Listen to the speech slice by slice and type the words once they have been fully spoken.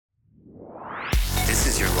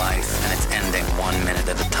minute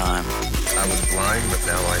at a time. I was blind, but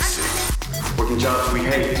now I see. Working jobs we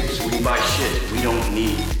hate, so we buy shit we don't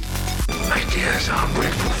need. Ideas are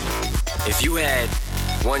brittle. If you had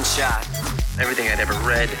one shot, everything I'd ever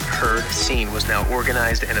read, heard, seen was now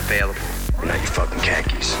organized and available. Now you fucking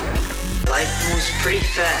khakis. life moves pretty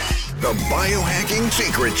fast. The Biohacking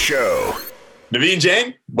Secret Show. Naveen,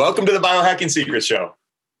 Jain, welcome to the Biohacking Secret Show.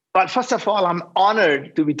 But first of all, I'm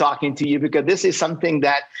honored to be talking to you because this is something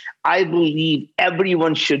that I believe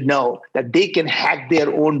everyone should know, that they can hack their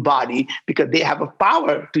own body because they have a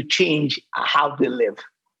power to change how they live.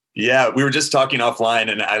 Yeah, we were just talking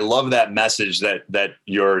offline, and I love that message that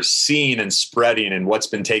you're seeing and spreading and what's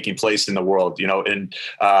been taking place in the world. You know, and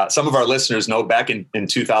some of our listeners know back in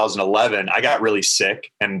 2011, I got really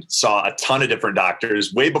sick and saw a ton of different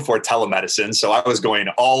doctors way before telemedicine. So I was going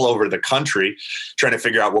all over the country trying to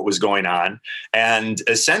figure out what was going on and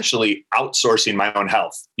essentially outsourcing my own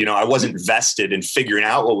health. You know, I wasn't vested in figuring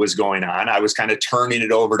out what was going on. I was kind of turning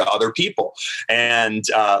it over to other people. And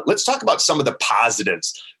let's talk about some of the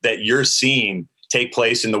positives that you're seeing take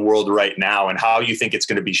place in the world right now and how you think it's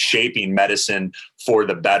going to be shaping medicine for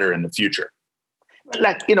the better in the future.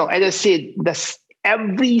 Like, you know, as I said,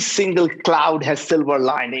 every single cloud has silver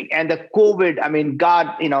lining. And the COVID, I mean,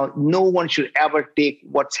 God, you know, no one should ever take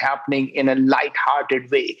what's happening in a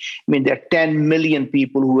lighthearted way. I mean, there are 10 million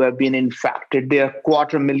people who have been infected. There are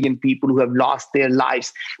 250,000 people who have lost their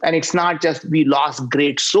lives. And it's not just we lost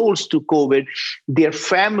great souls to COVID. Their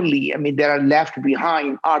family, I mean, that are left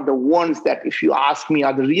behind are the ones that, if you ask me,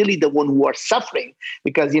 are really the ones who are suffering.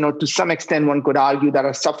 Because, you know, to some extent, one could argue that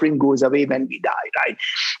our suffering goes away when we die, right?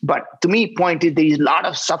 But to me, point is, there is a lot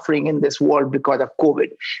of suffering in this world because of COVID.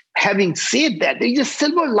 Having said that, there is a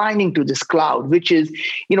silver lining to this cloud, which is,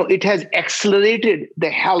 you know, it has accelerated the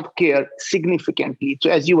healthcare significantly. So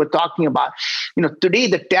as you were talking about, you know, today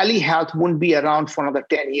the telehealth wouldn't be around for another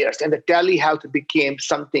 10 years. And the telehealth became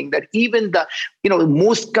something that even the, you know,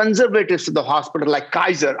 most conservatives of the hospital like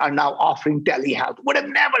Kaiser are now offering telehealth. Would have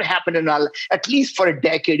never happened in at least for a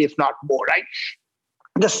decade, if not more, right?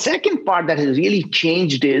 The second part that has really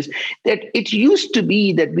changed is that it used to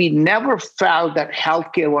be that we never felt that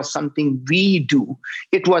healthcare was something we do.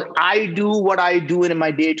 It was, I do what I do in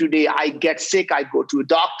my day-to-day. I get sick, I go to a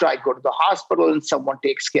doctor, I go to the hospital, and someone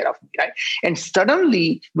takes care of me, right? And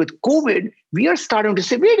suddenly with COVID, we are starting to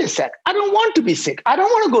say, wait a sec, I don't want to be sick. I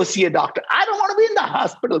don't want to go see a doctor. I don't want to be in the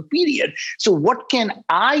hospital, period. So what can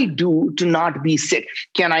I do to not be sick?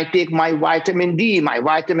 Can I take my vitamin D, my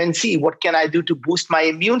vitamin C? What can I do to boost my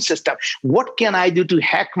immune system? What can I do to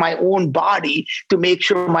hack my own body to make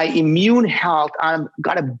sure my immune health, I've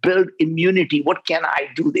got to build immunity. What can I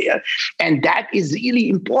do there? And that is really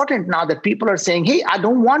important now that people are saying, hey, I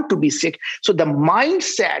don't want to be sick. So the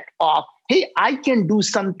mindset of, hey, I can do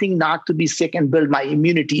something not to be sick and build my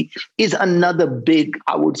immunity is another big,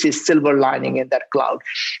 I would say, silver lining in that cloud.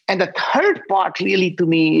 And the third part really to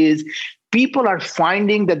me is people are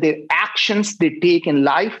finding that their actions they take in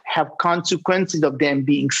life have consequences of them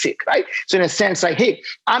being sick, right? So in a sense, like, hey,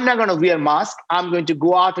 I'm not going to wear a mask. I'm going to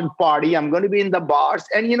go out and party. I'm going to be in the bars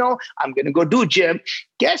and, you know, I'm going to go do gym.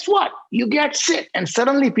 Guess what? You get sick. And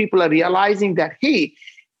suddenly people are realizing that, hey,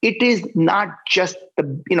 it is not just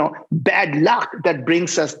the, you know, bad luck that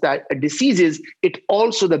brings us the diseases. It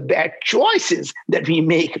also the bad choices that we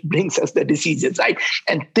make brings us the diseases, right?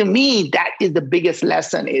 And to me, that is the biggest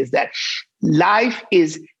lesson, is that life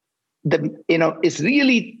is is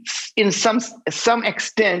really in some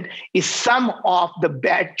extent is some of the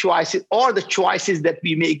bad choices or the choices that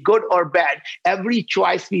we make, good or bad. Every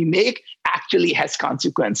choice we make actually has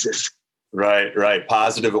consequences. Right.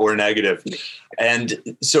 Positive or negative. And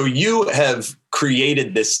so you have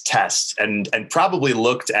created this test and probably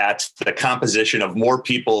looked at the composition of more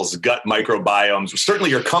people's gut microbiomes.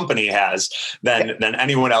 Certainly your company has than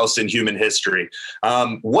anyone else in human history.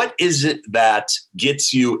 What is it that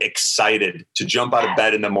gets you excited to jump out of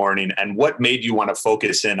bed in the morning, and what made you want to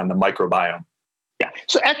focus in on the microbiome? Yeah.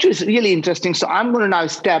 So actually, it's really interesting. So I'm going to now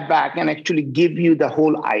step back and actually give you the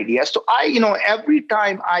whole idea. So every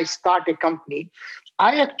time I start a company,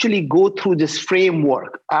 I actually go through this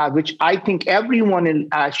framework, which I think everyone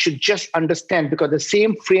should just understand, because the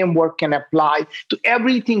same framework can apply to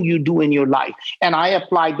everything you do in your life. And I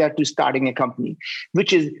applied that to starting a company,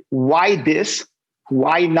 which is why this,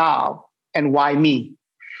 why now, and why me?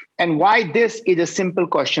 And why this is a simple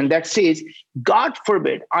question that says, God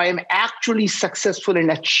forbid, I am actually successful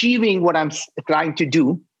in achieving what I'm trying to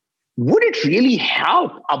do. would it really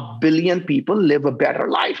help a billion people live a better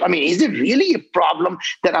life? I mean, is it really a problem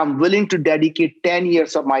that I'm willing to dedicate 10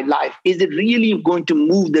 years of my life? Is it really going to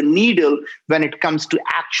move the needle when it comes to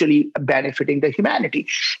actually benefiting the humanity?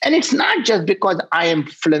 And it's not just because I am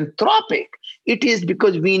philanthropic. It is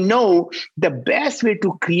because we know the best way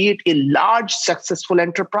to create a large, successful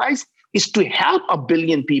enterprise is to help a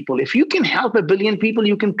billion people. If you can help a billion people,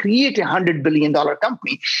 you can create $100 billion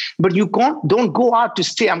company. But you don't go out to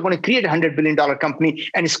say, I'm going to create $100 billion company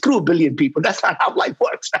and screw a billion people. That's not how life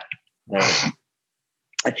works.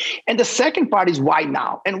 Right. And the second part is why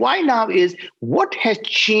now? And why now is what has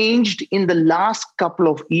changed in the last couple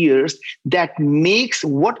of years that makes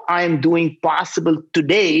what I am doing possible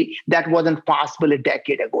today that wasn't possible a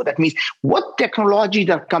decade ago. That means what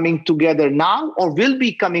technologies are coming together now or will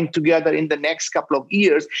be coming together in the next couple of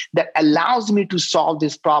years that allows me to solve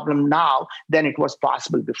this problem now than it was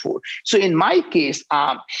possible before. So in my case,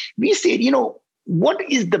 we said, what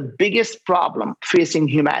is the biggest problem facing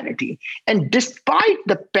humanity? And despite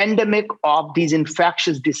the pandemic of these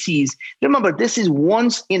infectious disease, remember, this is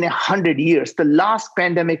once in 100 years. The last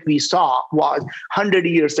pandemic we saw was 100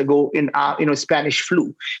 years ago in Spanish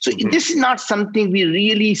flu. So this is not something we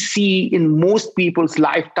really see in most people's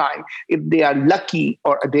lifetime if they are lucky,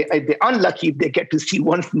 or if they're unlucky if they get to see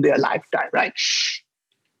once in their lifetime, right?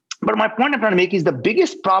 But my point I'm trying to make is the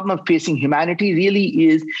biggest problem facing humanity really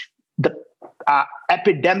is the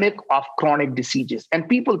epidemic of chronic diseases. And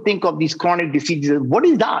people think of these chronic diseases. What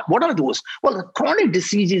is that? What are those? Well, the chronic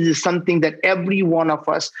diseases is something that every one of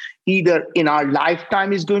us either in our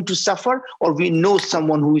lifetime is going to suffer or we know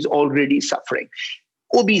someone who is already suffering.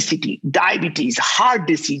 Obesity, diabetes, heart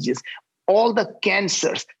diseases, all the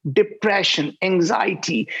cancers, depression,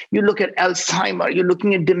 anxiety. You look at Alzheimer, you're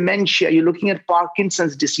looking at dementia, you're looking at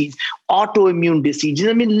Parkinson's disease, autoimmune diseases.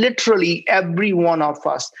 I mean, literally every one of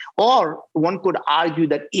us, or one could argue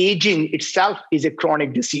that aging itself is a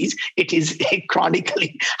chronic disease. It is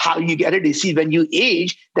chronically how you get a disease. When you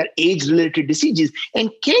age, that age-related diseases. And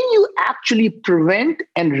can you actually prevent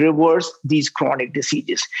and reverse these chronic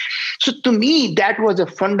diseases? So to me, that was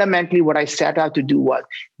fundamentally what I set out to do was,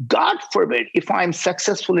 God forbid, if I'm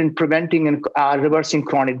successful in preventing and reversing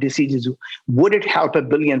chronic diseases, would it help a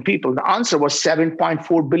billion people? The answer was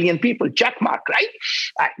 7.4 billion people, check mark,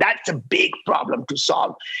 right? That's a big problem to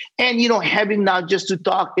solve. And, having now just to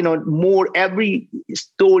talk, more, every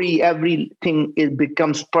story, everything, it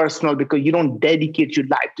becomes personal because you don't dedicate your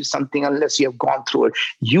life to something unless you have gone through it.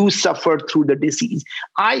 You suffered through the disease.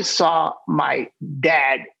 I saw my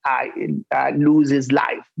dad lose his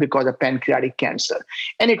life because of pancreatic cancer.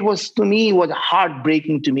 And it was, to me, was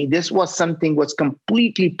heartbreaking to me. This was something was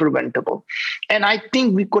completely preventable. And I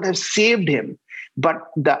think we could have saved him. But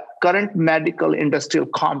the current medical industrial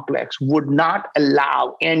complex would not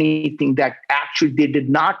allow anything that actually they did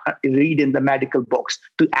not read in the medical books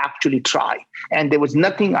to actually try. And there was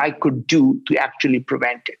nothing I could do to actually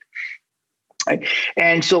prevent it. Right?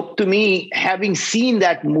 And so to me, having seen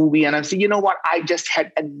that movie, and I'm saying, you know what, I just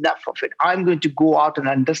had enough of it. I'm going to go out and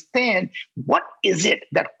understand what is it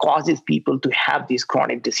that causes people to have these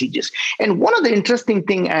chronic diseases. And one of the interesting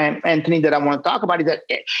things, Anthony, that I want to talk about is that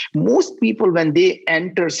most people, when they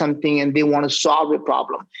enter something and they want to solve a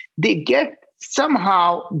problem, they get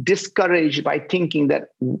somehow discouraged by thinking that,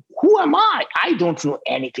 who am I? I don't know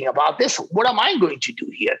anything about this. What am I going to do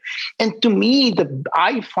here? And to me,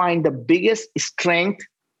 I find the biggest strength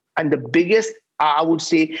and the biggest, I would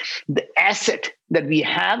say, the asset that we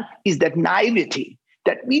have is that naivety,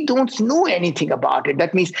 that we don't know anything about it.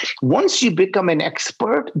 That means once you become an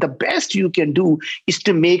expert, the best you can do is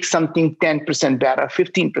to make something 10% better,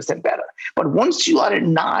 15% better. But once you are a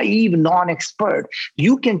naive non-expert,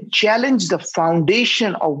 you can challenge the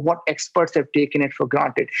foundation of what experts have taken it for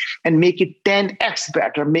granted and make it 10x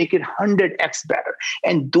better, make it 100x better.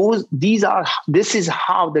 And this is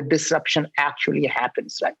how the disruption actually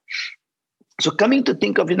happens, right? So coming to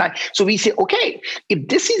think of it now, so we say, okay, if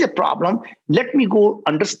this is a problem, let me go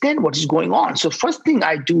understand what is going on. So first thing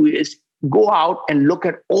I do is go out and look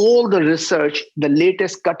at all the research, the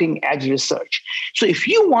latest cutting edge research. So if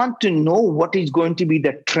you want to know what is going to be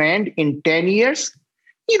the trend in 10 years,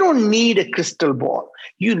 you don't need a crystal ball.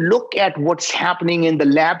 You look at what's happening in the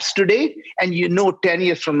labs today, and 10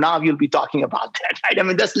 years from now, you'll be talking about that, right? I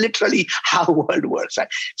mean, that's literally how the world works, right?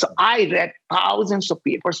 So I read thousands of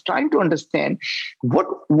papers trying to understand what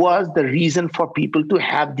was the reason for people to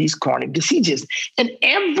have these chronic diseases. And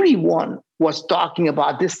everyone was talking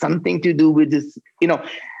about this, something to do with this,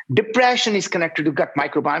 depression is connected to gut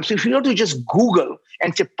microbiome. So if you were to just Google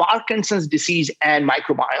and say Parkinson's disease and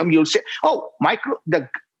microbiome, you'll say,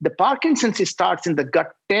 the the Parkinson's starts in the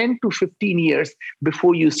gut 10 to 15 years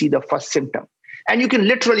before you see the first symptom. And you can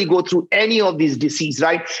literally go through any of these diseases,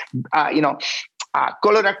 right?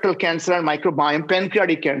 Colorectal cancer and microbiome,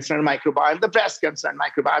 pancreatic cancer and microbiome, the breast cancer and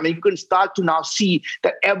microbiome. And you can start to now see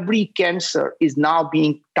that every cancer is now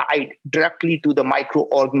being tied directly to the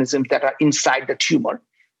microorganisms that are inside the tumor.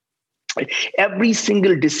 Every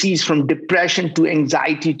single disease, from depression to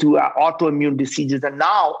anxiety to autoimmune diseases, are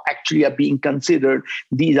now actually are being considered.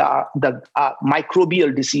 These are the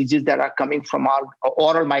microbial diseases that are coming from our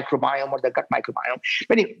oral microbiome or the gut microbiome.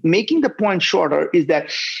 But making the point shorter is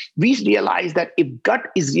that we realize that if gut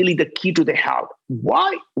is really the key to the health,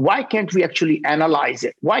 why can't we actually analyze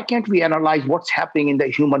it? Why can't we analyze what's happening in the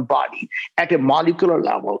human body at a molecular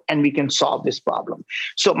level, and we can solve this problem?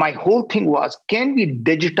 So my whole thing was, can we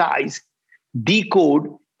digitize,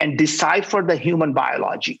 decode, and decipher the human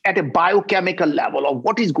biology at a biochemical level of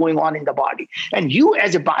what is going on in the body? And you,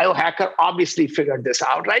 as a biohacker, obviously figured this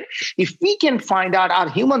out, right? If we can find out our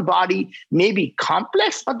human body may be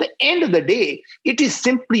complex, but at the end of the day, it is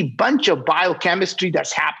simply a bunch of biochemistry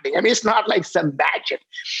that's happening. I mean, it's not like some magic,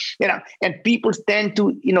 and people tend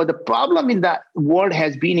to, the problem in the world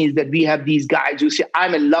has been is that we have these guys who say,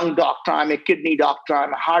 I'm a lung doctor, I'm a kidney doctor,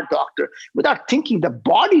 I'm a heart doctor, without thinking the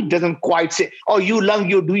body doesn't quite say, oh, you lung,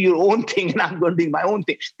 you do your own thing and I'm going to do my own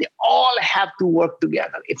thing. They all have to work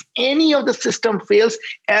together. If any of the system fails,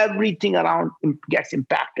 everything around gets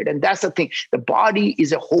impacted. And that's the thing. The body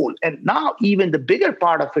is a whole. And now even the bigger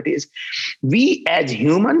part of it is we as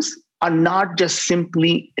humans are not just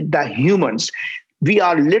simply the humans. We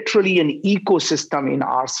are literally an ecosystem in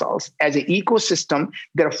ourselves. As an ecosystem,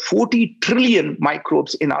 there are 40 trillion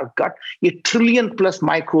microbes in our gut, a trillion plus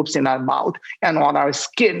microbes in our mouth and on our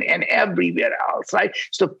skin and everywhere else, right?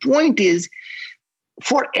 So the point is,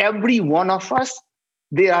 for every one of us,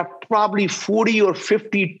 there are probably 40 or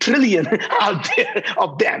 50 trillion out there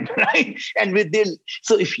of them, right? And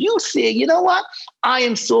so if you say, you know what, I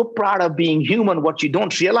am so proud of being human, what you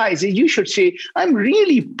don't realize is you should say, I'm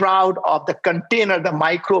really proud of the container the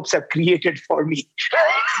microbes have created for me.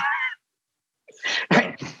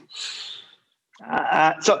 Right?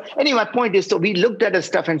 So anyway, my point is, so we looked at the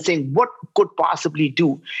stuff and saying, what could possibly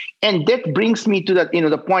do? And that brings me to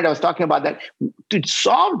the point I was talking about, that to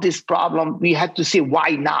solve this problem, we had to say, why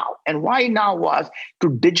now? And why now was to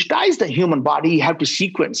digitize the human body, you have to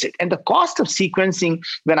sequence it. And the cost of sequencing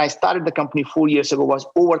when I started the company 4 years ago was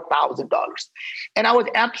over $1,000. And I was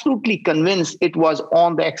absolutely convinced it was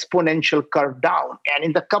on the exponential curve down. And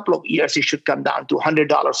in the couple of years, it should come down to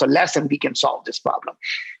 $100 or less, and we can solve this problem.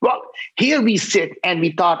 Well, here we sit, and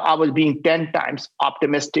we thought I was being 10 times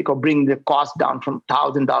optimistic or bringing the cost down from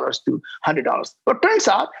 $1,000 to $100. But turns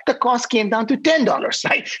out the cost came down to $10,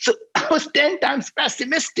 right? So I was 10 times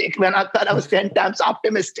pessimistic when I thought I was 10 times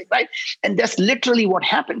optimistic, right? And that's literally what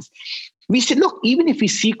happens. We said, look, even if we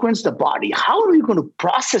sequence the body, how are we going to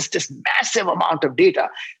process this massive amount of data?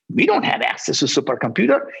 We don't have access to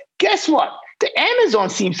supercomputer. Guess what? The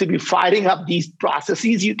Amazon seems to be firing up these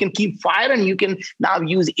processes. You can keep firing. You can now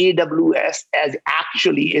use AWS as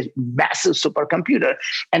actually a massive supercomputer.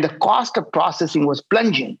 And the cost of processing was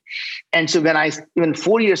plunging. And so even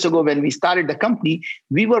 4 years ago, when we started the company,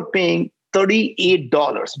 we were paying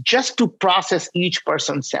 $38 just to process each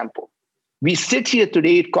person's sample. We sit here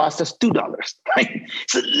today, it costs us $2, right?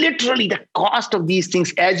 So literally the cost of these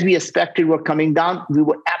things, as we expected, were coming down. We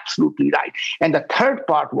were absolutely right. And the third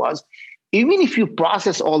part was, even if you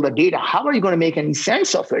process all the data, how are you going to make any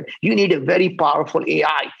sense of it? You need a very powerful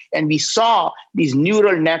AI. And we saw these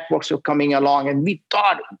neural networks were coming along, and we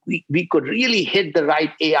thought we could really hit the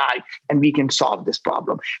right AI and we can solve this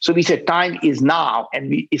problem. So we said, time is now,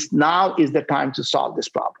 and now is the time to solve this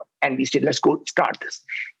problem. And we said, let's go start this.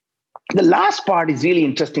 The last part is really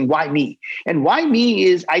interesting. Why me? And why me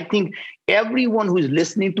is, I think everyone who is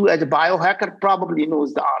listening to as a biohacker probably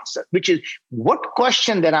knows the answer, which is what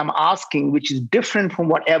question that I'm asking, which is different from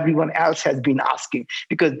what everyone else has been asking,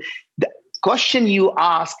 because the question you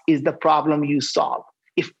ask is the problem you solve.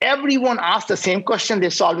 If everyone asks the same question, they're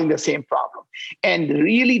solving the same problem. And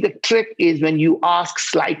really the trick is when you ask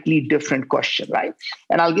slightly different question, right?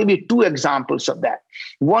 And I'll give you two examples of that.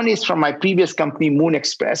 One is from my previous company, Moon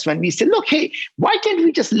Express, when we said, look, hey, why can't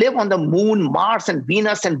we just live on the moon, Mars, and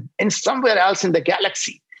Venus, and somewhere else in the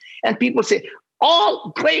galaxy? And people say,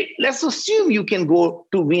 oh, great, let's assume you can go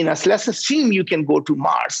to Venus. Let's assume you can go to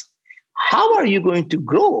Mars. How are you going to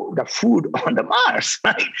grow the food on the Mars,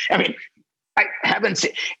 right? I mean, I haven't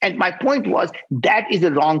said. And my point was, that is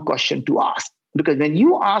the wrong question to ask. Because when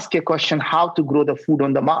you ask a question, how to grow the food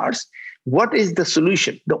on the Mars, what is the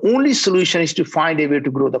solution? The only solution is to find a way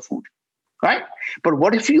to grow the food. right? But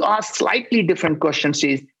what if you ask slightly different questions,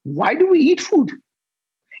 says, why do we eat food?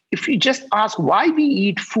 If you just ask why we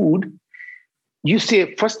eat food, you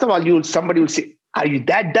say, first of all, somebody will say, are you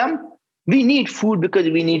that dumb? We need food because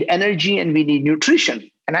we need energy and we need nutrition.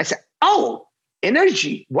 And I say, oh,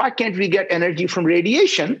 energy. Why can't we get energy from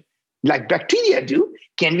radiation like bacteria do?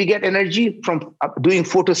 Can we get energy from doing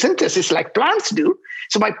photosynthesis like plants do?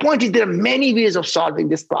 So my point is there are many ways of solving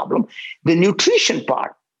this problem. The nutrition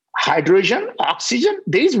part, hydrogen, oxygen,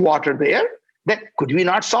 there is water there. Then could we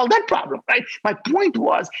not solve that problem, right? My point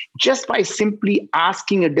was just by simply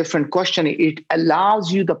asking a different question, it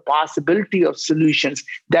allows you the possibility of solutions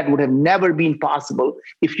that would have never been possible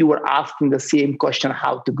if you were asking the same question,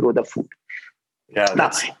 how to grow the food. Yeah,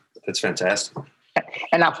 that's fantastic.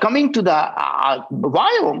 And now coming to the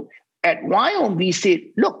biome, at biome, we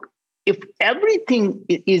say, look, if everything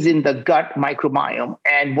is in the gut microbiome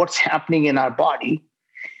and what's happening in our body,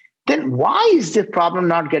 then why is this problem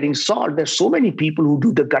not getting solved? There's so many people who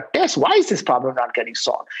do the gut test. Why is this problem not getting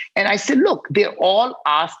solved? And I said, look, they're all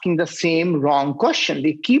asking the same wrong question.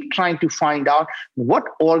 They keep trying to find out what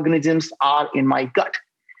organisms are in my gut.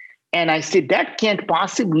 And I said, that can't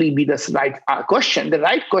possibly be the right question. The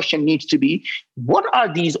right question needs to be, what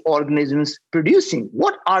are these organisms producing?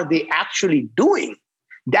 What are they actually doing?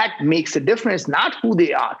 That makes a difference, not who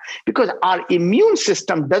they are. Because our immune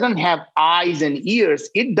system doesn't have eyes and ears.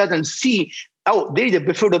 It doesn't see, oh, there is a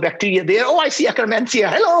bifidobacteria there. Oh, I see Akkermansia.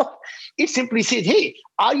 Hello. It simply says, hey,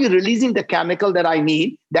 are you releasing the chemical that I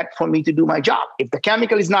need for me to do my job? If the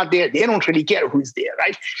chemical is not there, they don't really care who's there,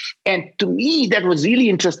 right? And to me, that was really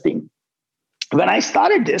interesting. When I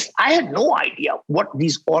started this, I had no idea what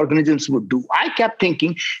these organisms would do. I kept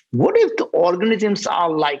thinking, what if the organisms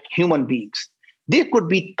are like human beings? There could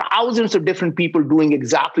be thousands of different people doing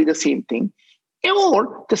exactly the same thing,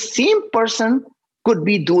 or the same person could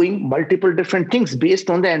be doing multiple different things based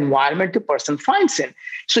on the environment the person finds in.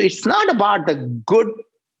 So it's not about the good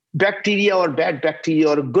bacteria or bad bacteria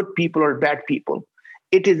or good people or bad people.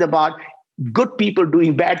 It is about good people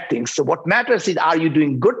doing bad things. So what matters is, are you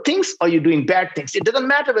doing good things or are you doing bad things? It doesn't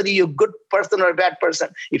matter whether you're a good person or a bad person.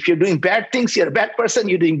 If you're doing bad things, you're a bad person.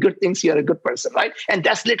 You're doing good things, you're a good person, right? And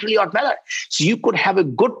that's literally what matters. So you could have a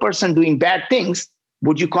good person doing bad things.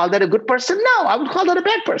 Would you call that a good person? No, I would call that a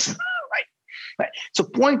bad person, right? So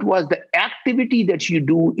point was, the activity that you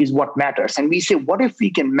do is what matters. And we say, what if we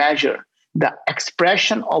can measure the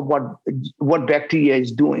expression of what bacteria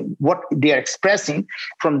is doing, what they are expressing?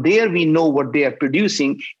 From there, we know what they are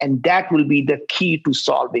producing, and that will be the key to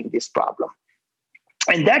solving this problem.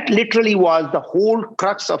 And that literally was the whole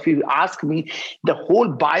crux of, if you ask me, the whole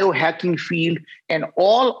biohacking field and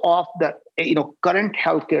all of the current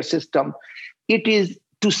healthcare system. It is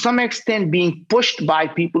to some extent being pushed by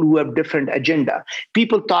people who have different agenda.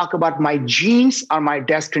 People talk about my genes are my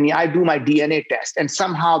destiny. I do my DNA test, and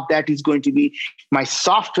somehow that is going to be my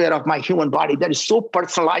software of my human body that is so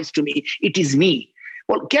personalized to me. It is me.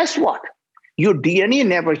 Well, guess what? Your DNA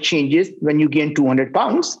never changes when you gain 200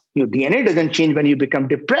 pounds. Your DNA doesn't change when you become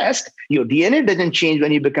depressed. Your DNA doesn't change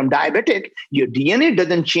when you become diabetic. Your DNA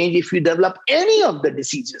doesn't change if you develop any of the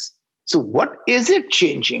diseases. So what is it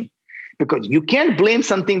changing? Because you can't blame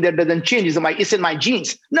something that doesn't change. It's in my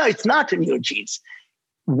genes. No, it's not in your genes.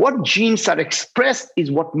 What genes are expressed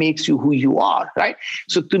is what makes you who you are, right?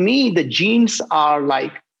 So to me, the genes are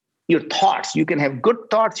like your thoughts. You can have good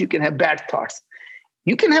thoughts. You can have bad thoughts.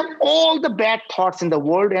 You can have all the bad thoughts in the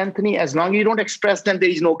world, Anthony, as long as you don't express them, there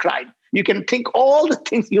is no crime. You can think all the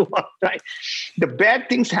things you want, right? The bad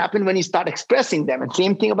things happen when you start expressing them. And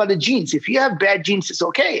same thing about the genes. If you have bad genes, it's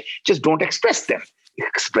okay. Just don't express them.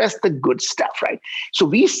 Express the good stuff, right? So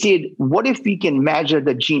we said, what if we can measure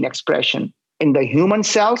the gene expression in the human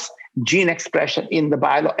cells, gene expression in the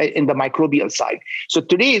microbial side? So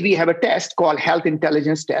today we have a test called Health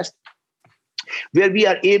Intelligence Test, where we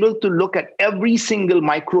are able to look at every single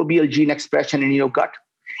microbial gene expression in your gut.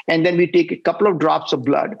 And then we take a couple of drops of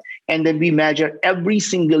blood, and then we measure every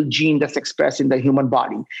single gene that's expressed in the human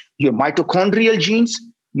body. Your mitochondrial genes,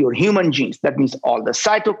 your human genes, that means all the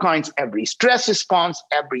cytokines, every stress response,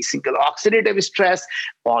 every single oxidative stress,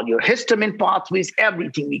 all your histamine pathways,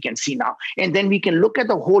 everything we can see now. And then we can look at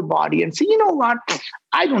the whole body and say, you know what?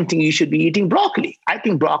 I don't think you should be eating broccoli. I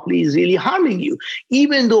think broccoli is really harming you,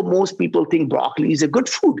 even though most people think broccoli is a good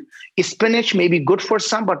food. Spinach may be good for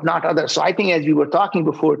some, but not others. So I think, as we were talking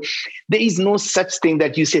before, there is no such thing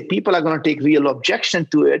that you say people are going to take real objection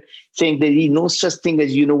to it, saying there is no such thing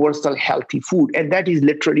as universal healthy food. And that is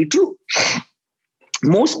literally true.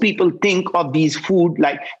 Most people think of these food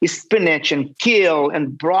like spinach and kale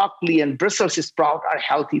and broccoli and Brussels sprout are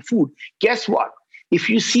healthy food. Guess what? If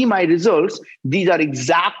you see my results, these are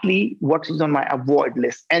exactly what is on my avoid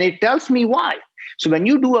list. And it tells me why. So when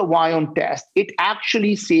you do a Viome test, it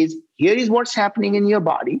actually says, here is what's happening in your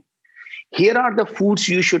body. Here are the foods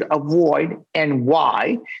you should avoid and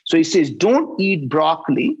why. So it says, don't eat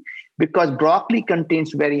broccoli because broccoli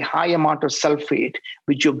contains very high amount of sulfate,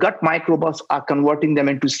 which your gut microbes are converting them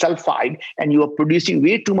into sulfide, and you are producing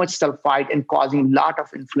way too much sulfide and causing a lot of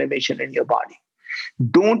inflammation in your body.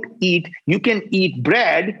 You can eat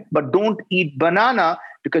bread, but don't eat banana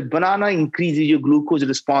because banana increases your glucose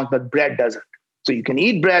response, but bread doesn't. So you can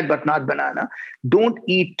eat bread, but not banana. Don't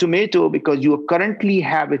eat tomato because you currently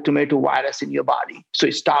have a tomato virus in your body. So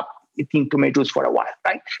stop eating tomatoes for a while,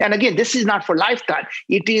 right? And again, this is not for lifetime.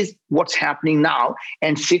 It is what's happening now.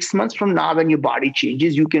 And 6 months from now, when your body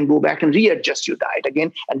changes, you can go back and readjust your diet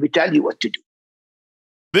again, and we tell you what to do.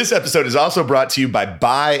 This episode is also brought to you by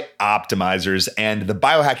Bioptimizers and the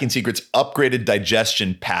Biohacking Secrets Upgraded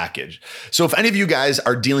Digestion Package. So if any of you guys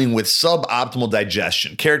are dealing with suboptimal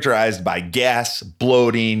digestion, characterized by gas,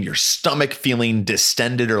 bloating, your stomach feeling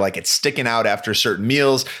distended or like it's sticking out after certain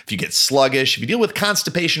meals, if you get sluggish, if you deal with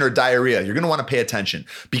constipation or diarrhea, you're going to want to pay attention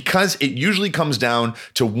because it usually comes down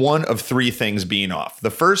to one of three things being off. The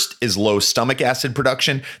first is low stomach acid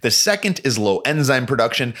production. The second is low enzyme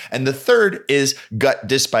production. And the third is gut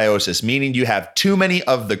dysbiosis, meaning you have too many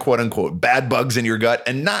of the quote unquote bad bugs in your gut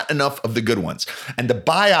and not enough of the good ones. And the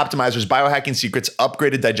Bioptimizers Biohacking Secrets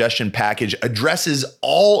Upgraded Digestion Package addresses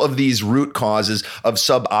all of these root causes of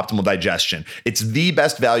suboptimal digestion. It's the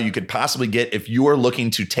best value you could possibly get if you are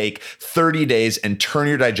looking to take 30 days and turn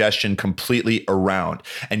your digestion completely around.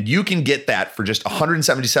 And you can get that for just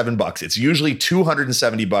 $177. It's usually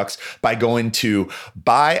 $270 by going to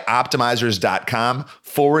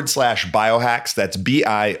bioptimizers.com/biohacks. That's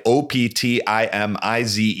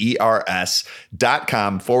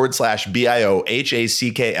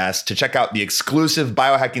bioptimizers.com/BIOHACKS to check out the exclusive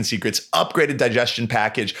Biohacking Secrets Upgraded Digestion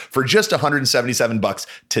Package for just $177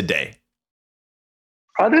 today.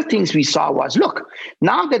 Other things we saw was, look,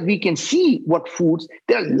 now that we can see what foods,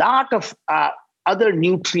 there are a lot of other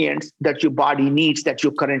nutrients that your body needs that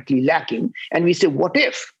you're currently lacking. And we say, what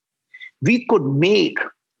if we could make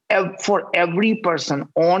for every person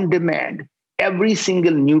on demand every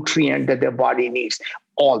single nutrient that their body needs,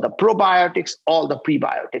 all the probiotics, all the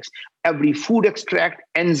prebiotics, every food extract,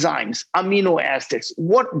 enzymes, amino acids,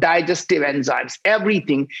 what digestive enzymes,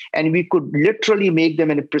 everything. And we could literally make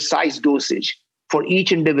them in a precise dosage for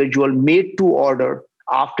each individual, made to order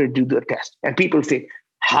after do the test. And people say,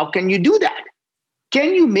 how can you do that?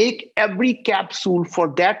 Can you make every capsule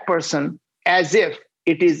for that person as if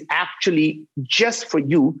it is actually just for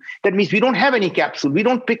you? That means we don't have any capsule. We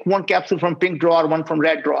don't pick one capsule from pink drawer, one from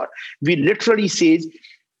red drawer. We literally says,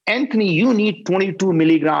 Anthony, you need 22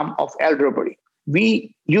 milligram of elderberry.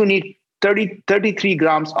 You need 33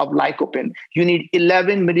 grams of lycopene. You need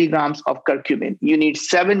 11 milligrams of curcumin. You need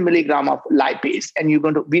 7 milligram of lipase. And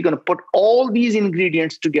we're going to put all these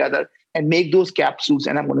ingredients together and make those capsules,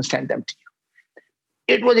 and I'm going to send them to you.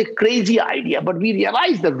 It was a crazy idea, but we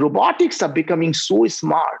realized that robotics are becoming so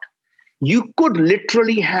smart. You could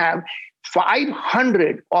literally have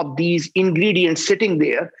 500 of these ingredients sitting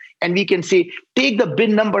there, and we can say, take the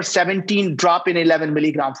bin number 17, drop in 11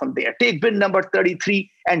 milligram from there. Take bin number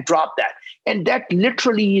 33 and drop that. And that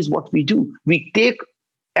literally is what we do. We take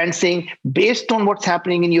and saying, based on what's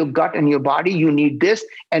happening in your gut and your body, you need this.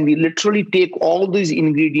 And we literally take all these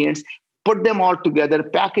ingredients, put them all together,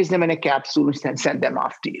 package them in a capsule, and send them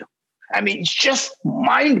off to you. I mean, it's just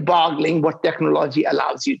mind-boggling what technology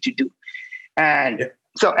allows you to do. And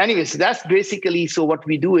so anyways, that's basically, so what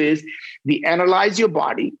we do is we analyze your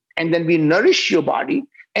body, and then we nourish your body,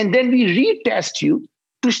 and then we retest you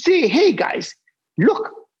to say, hey guys,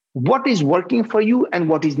 look, what is working for you and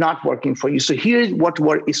what is not working for you. So here's what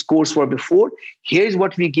scores were before, here's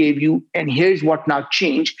what we gave you, and here's what now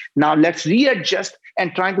changed. Now let's readjust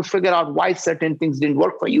and trying to figure out why certain things didn't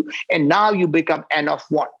work for you. And now you become N of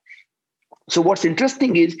 1. So what's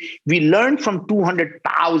interesting is we learned from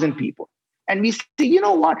 200,000 people. And we say, you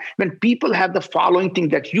know what, when people have the following thing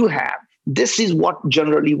that you have, this is what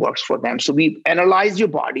generally works for them. So we analyze your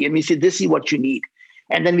body and we say, this is what you need.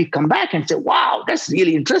 And then we come back and say, wow, that's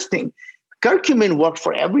really interesting. Curcumin worked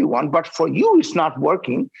for everyone, but for you, it's not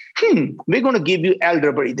working. We're going to give you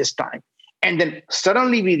elderberry this time. And then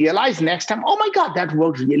suddenly we realize next time, oh my God, that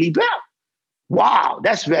worked really well. Wow,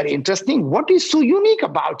 that's very interesting. What is so unique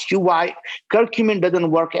about you? Why curcumin doesn't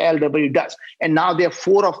work, elderberry does? And now there are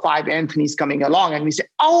 4 or 5 Anthonys coming along, and we say,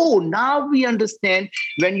 oh, now we understand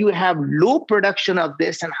when you have low production of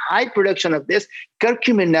this and high production of this,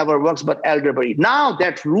 curcumin never works, but elderberry. Now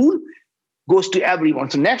that rule goes to everyone.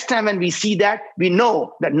 So next time when we see that, we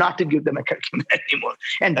know that not to give them a curcumin anymore.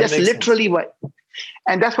 And that's literally what,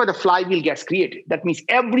 and that's why the flywheel gets created. That means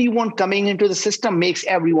everyone coming into the system makes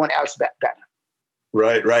everyone else better.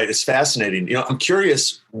 Right. It's fascinating. I'm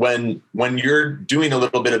curious when you're doing a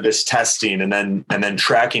little bit of this testing and then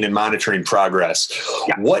tracking and monitoring progress,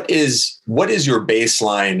 what is your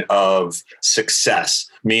baseline of success?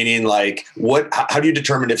 Meaning, like, how do you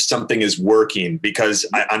determine if something is working? Because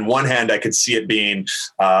on one hand, I could see it being,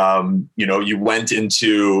 you went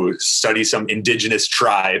into study some indigenous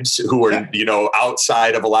tribes who are,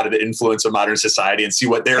 outside of a lot of the influence of modern society and see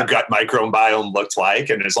what their gut microbiome looked like.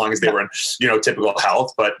 And as long as they were in, typical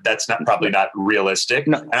health, but that's probably not realistic.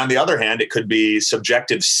 No. And on the other hand, it could be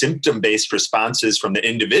subjective symptom-based responses from the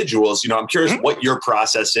individuals. I'm curious what your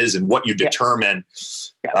process is and what you determine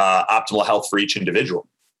optimal health for each individual.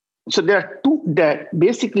 So there are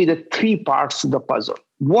basically the three parts to the puzzle.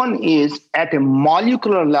 One is at a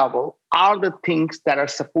molecular level, are the things that are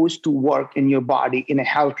supposed to work in your body in a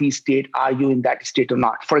healthy state, are you in that state or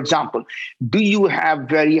not? For example, do you have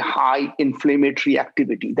very high inflammatory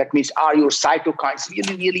activity? That means are your cytokines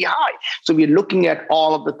really, really high? So we're looking at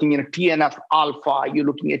all of the things, TNF alpha, you're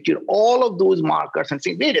looking at all of those markers and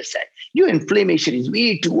saying, wait a sec, your inflammation is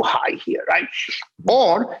way too high here, right?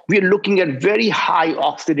 Or we're looking at very high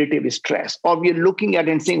oxidative stress, or we're looking at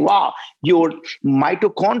it and saying, wow, your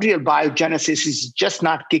mitochondrial biogenesis is just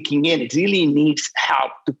not kicking in. It really needs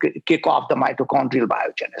help to kick off the mitochondrial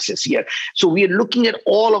biogenesis here. So we are looking at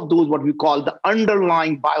all of those, what we call the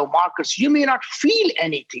underlying biomarkers. You may not feel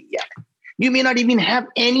anything yet. You may not even have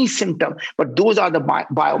any symptom, but those are the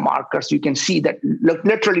biomarkers. You can see that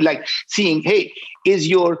literally like seeing, hey, is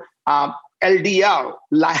your LDL,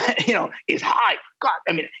 is high. God,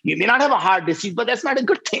 you may not have a heart disease, but that's not a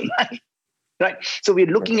good thing, right? So we're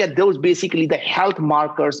looking at those, basically the health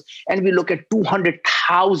markers, and we look at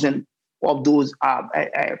 200,000 of those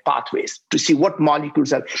pathways to see what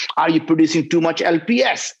molecules are you producing too much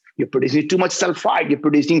LPS? You're producing too much sulfide. You're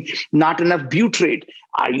producing not enough butyrate.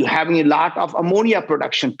 Are you having a lot of ammonia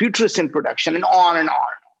production, putrescine production, and on,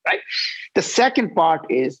 right? The second part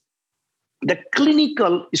is the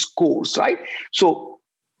clinical scores, right? So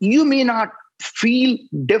you may not feel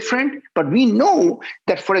different, but we know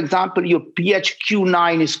that, for example, your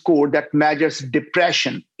PHQ-9 score that measures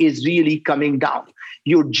depression is really coming down.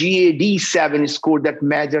 Your GAD-7 score that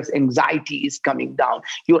measures anxiety is coming down.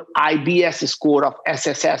 Your IBS score of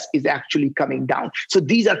SSS is actually coming down. So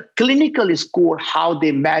these are clinical score, how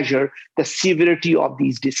they measure the severity of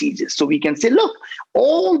these diseases. So we can say, look,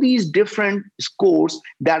 all these different scores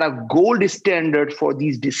that are gold standard for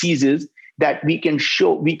these diseases that we can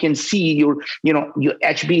show, we can see your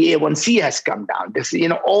HbA1c has come down. This,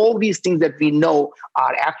 all these things that we know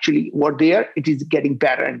are actually what they are. It is getting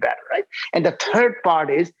better and better, right? And the third part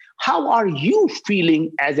is, how are you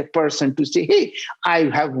feeling as a person to say, hey, I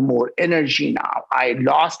have more energy now. I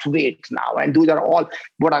lost weight now. And those are all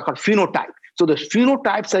what I call phenotype. So the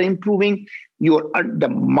phenotypes are improving, the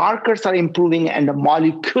markers are improving, and the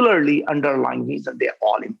molecularly underlying reason, they're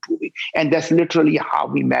all improving. And that's literally how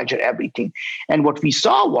we measure everything. And what we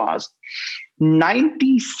saw was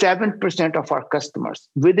 97% of our customers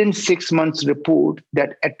within 6 months report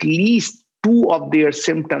that at least two of their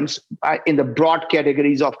symptoms in the broad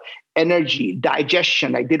categories of energy,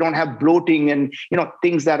 digestion, like they don't have bloating and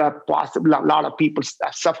things that are possible. A lot of people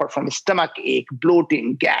suffer from stomach ache,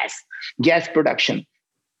 bloating, gas production,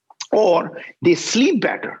 or they sleep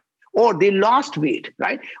better, or they lost weight,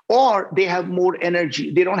 right? Or they have more energy.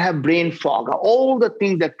 They don't have brain fog. All the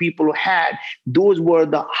things that people had, those were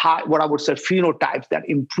the high, what I would say, phenotypes that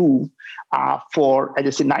improve for, as I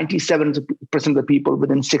said, 97% of the people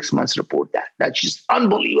within 6 months report that. That's just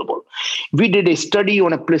unbelievable. We did a study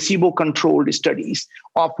on a placebo-controlled studies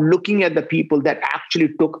of looking at the people that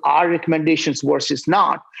actually took our recommendations versus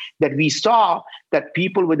not, that we saw that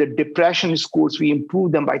people with the depression scores, we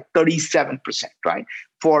improved them by 37%, right?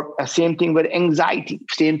 For same thing with anxiety,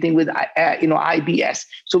 same thing with IBS.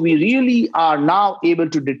 So we really are now able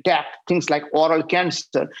to detect things like oral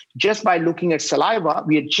cancer just by looking at saliva.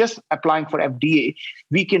 We are just applying for FDA.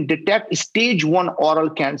 We can detect stage 1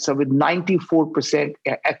 oral cancer with 94%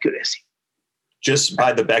 accuracy. Just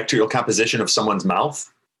by the bacterial composition of someone's mouth?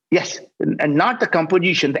 Yes, and not the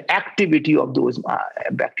composition, the activity of those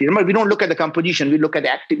bacteria. Remember, we don't look at the composition, we look at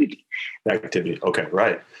the activity. Activity, okay,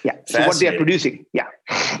 right. Yeah, so what they are producing, yeah.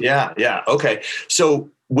 Okay. So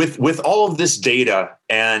with all of this data,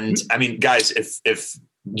 and I mean, guys, if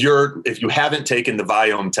if you haven't taken the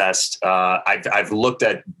Viome test, I've looked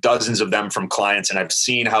at dozens of them from clients, and I've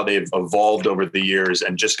seen how they've evolved over the years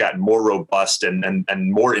and just gotten more robust and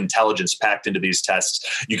more intelligence packed into these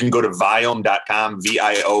tests. You can go to Viome.com,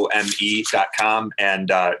 Viome.com,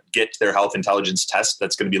 and get their health intelligence test.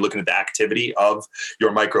 That's going to be looking at the activity of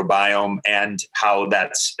your microbiome and how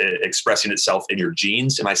that's expressing itself in your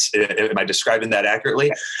genes. Am I describing that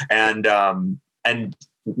accurately? And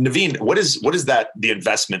Naveen, what is the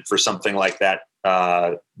investment for something like that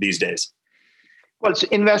these days? Well, so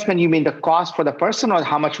investment, you mean the cost for the person or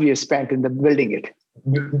how much we have spent in the building it?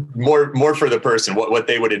 More for the person, what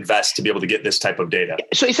they would invest to be able to get this type of data.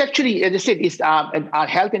 So it's actually, as I said, it's our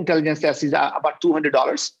health intelligence test is about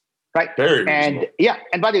 $200, right? Very and reasonable. Yeah,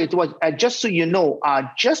 and by the way, it was just so you know,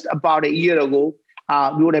 just about a year ago,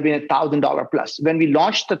 we would have been $1,000 plus. When we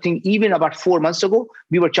launched the thing, even about 4 months ago,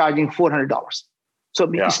 we were charging $400. So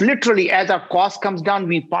it's literally, as our cost comes down,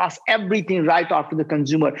 we pass everything right off to the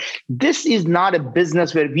consumer. This is not a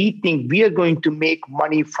business where we think we are going to make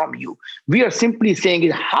money from you. We are simply saying,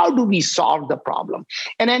 how do we solve the problem?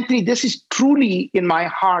 And Anthony, this is truly in my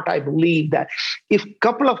heart. I believe that if a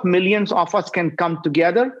couple of millions of us can come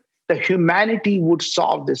together, the humanity would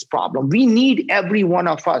solve this problem. We need every one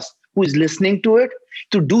of us who is listening to it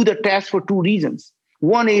to do the test for two reasons.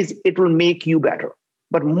 One is it will make you better.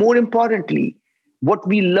 But more importantly, what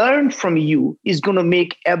we learn from you is going to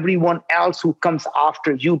make everyone else who comes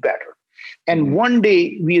after you better. And one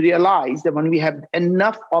day we realize that when we have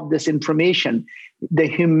enough of this information, the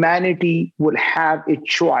humanity will have a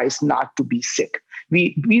choice not to be sick.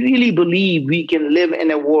 We really believe we can live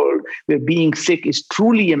in a world where being sick is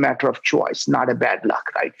truly a matter of choice, not a bad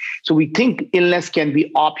luck, right? So we think illness can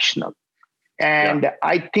be optional. And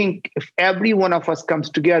I think if every one of us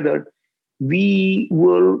comes together, we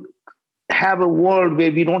will have a world where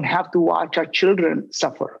we don't have to watch our children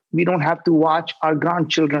suffer. We don't have to watch our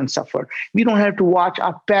grandchildren suffer. We don't have to watch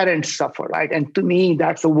our parents suffer, right? And to me,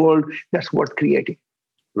 that's a world that's worth creating.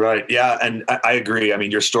 Right. Yeah. And I agree. I mean,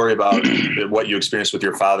 your story about what you experienced with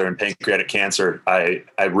your father and pancreatic cancer, I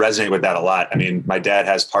resonate with that a lot. I mean, my dad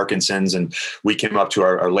has Parkinson's, and we came up to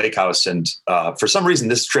our lake house, and for some reason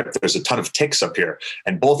this trip, there's a ton of ticks up here,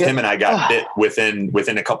 and both him and I got bit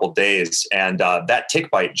within a couple of days. And that tick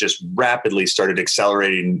bite just rapidly started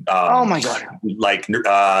accelerating. Oh my God. Like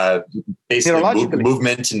basically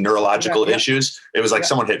movement and neurological issues. It was like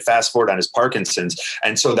someone hit fast forward on his Parkinson's.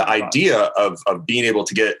 And so the idea of being able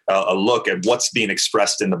to get a look at what's being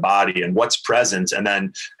expressed in the body and what's present, and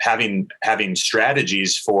then having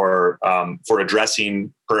strategies for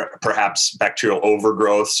addressing perhaps bacterial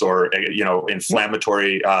overgrowths or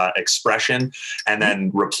inflammatory expression, and then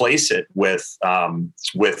replace it with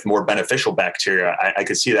more beneficial bacteria. I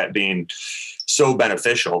could see that being so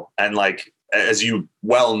beneficial. And like, as you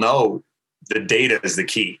well know, the data is the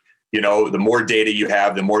key. The more data you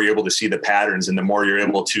have, the more you're able to see the patterns, and the more you're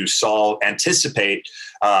able to anticipate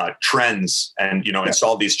trends, and and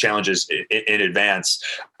solve these challenges in advance.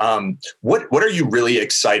 What are you really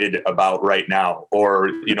excited about right now, or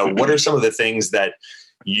what are some of the things that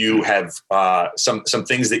you have some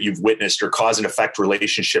things that you've witnessed or cause and effect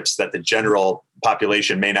relationships that the general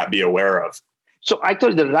population may not be aware of? So I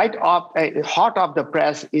told you, hot off the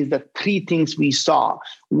press is the three things we saw.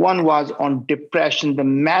 One was on depression, the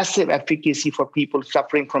massive efficacy for people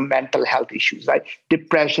suffering from mental health issues, right?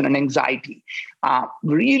 Depression and anxiety.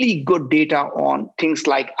 Really good data on things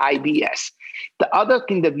like IBS. The other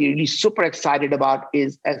thing that we're really super excited about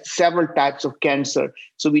is several types of cancer.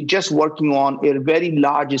 So we're just working on a very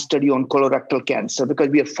large study on colorectal cancer, because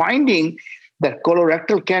we are finding that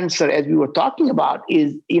colorectal cancer, as we were talking about,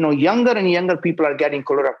 is, younger and younger people are getting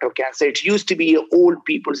colorectal cancer. It used to be an old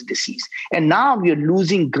people's disease. And now we are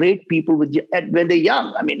losing great people when they're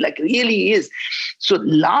young. I mean, like, really is. So a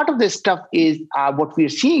lot of this stuff is what we're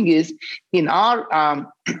seeing is in our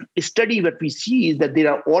study, what we see is that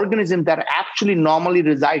there are organisms that actually normally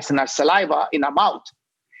resides in our saliva, in our mouth.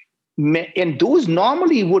 And those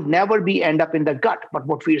normally would never end up in the gut. But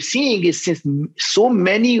what we're seeing is, since so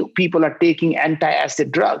many people are taking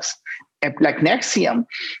anti-acid drugs, like Nexium,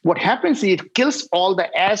 what happens is it kills all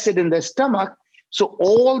the acid in the stomach. So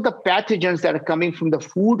all the pathogens that are coming from the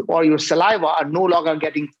food or your saliva are no longer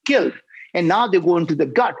getting killed. And now they go into the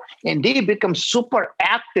gut and they become super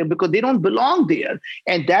active because they don't belong there.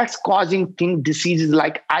 And that's causing diseases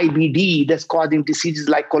like IBD, that's causing diseases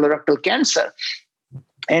like colorectal cancer.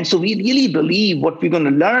 And so we really believe what we're going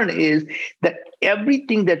to learn is that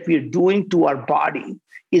everything that we're doing to our body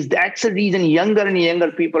that's the reason younger and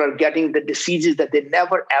younger people are getting the diseases that they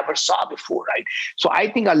never, ever saw before, right? So I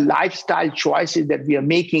think our lifestyle choices that we are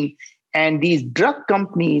making And these drug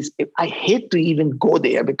companies, I hate to even go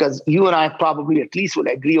there because you and I probably at least will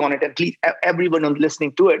agree on it, at least everyone who's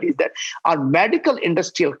listening to it, is that our medical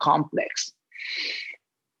industrial complex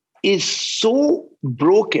is so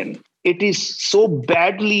broken. It is so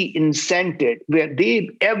badly incented where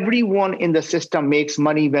everyone in the system makes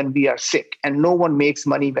money when we are sick and no one makes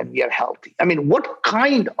money when we are healthy. I mean, what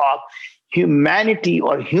kind of humanity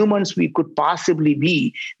or humans we could possibly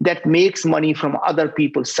be that makes money from other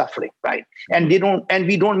people's suffering, right? And we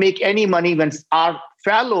don't make any money when our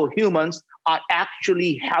fellow humans are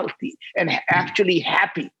actually healthy and actually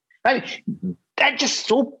happy. I mean, that's just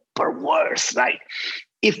so perverse, right?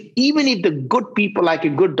 Even if the good people, like a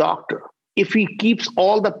good doctor, if he keeps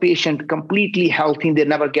all the patient completely healthy and they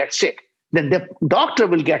never get sick, then the doctor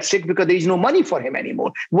will get sick because there is no money for him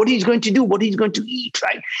anymore. What he's going to do, what he's going to eat,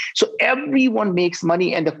 right? So everyone makes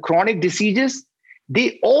money, and the chronic diseases,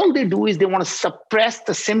 all they do is they want to suppress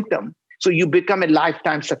the symptom. So you become a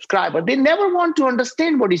lifetime subscriber. They never want to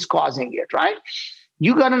understand what is causing it, right?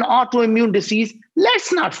 You got an autoimmune disease.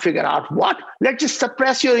 Let's not figure out what. Let's just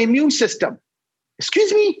suppress your immune system.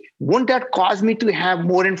 Excuse me, won't that cause me to have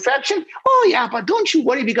more infection? Oh, yeah, but don't you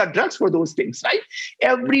worry, we got drugs for those things, right?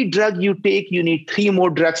 Every drug you take, you need 3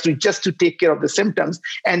 more drugs to take care of the symptoms.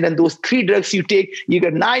 And then those 3 drugs you take, you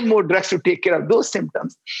get 9 more drugs to take care of those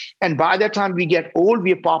symptoms. And by the time we get old,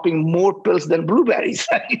 we're popping more pills than blueberries,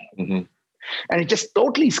 right? Mm-hmm. And it's just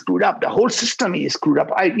totally screwed up. The whole system is screwed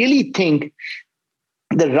up. I really think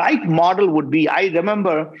the right model would be, I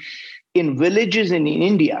remember in villages in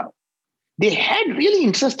India, they had really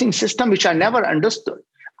interesting system, which I never understood.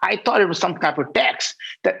 I thought it was some type of tax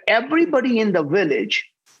that everybody in the village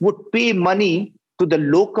would pay money to the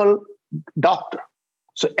local doctor.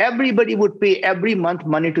 So everybody would pay every month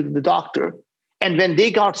money to the doctor. And when they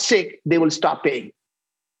got sick, they will stop paying.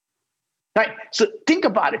 Right. So think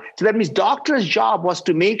about it. So that means doctor's job was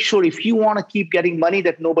to make sure if you want to keep getting money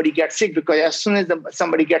that nobody gets sick, because as soon as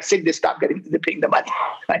somebody gets sick, they stop paying the money.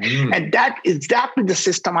 Right? And that is exactly the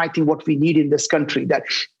system I think what we need in this country, that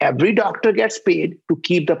every doctor gets paid to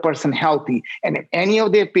keep the person healthy. And if any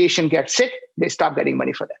of their patient gets sick, they stop getting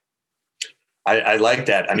money for that. I like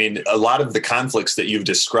that. I mean, a lot of the conflicts that you've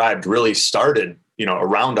described really started,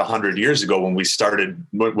 around 100 years ago when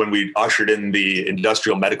we ushered in the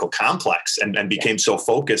industrial medical complex and became so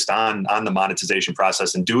focused on the monetization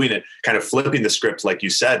process and doing it, kind of flipping the script, like you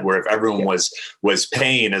said, where if everyone was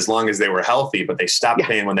paying as long as they were healthy, but they stopped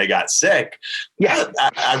paying when they got sick. Yeah,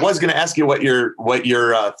 I was going to ask you what your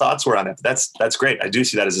thoughts were on it. That's great. I do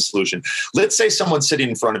see that as a solution. Let's say someone's sitting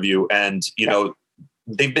in front of you and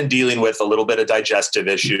they've been dealing with a little bit of digestive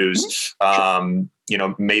issues,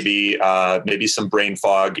 maybe some brain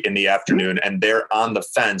fog in the afternoon, and they're on the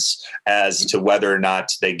fence as to whether or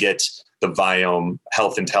not they get the Viome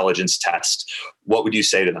health intelligence test. What would you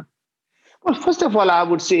say to them? Well, first of all, I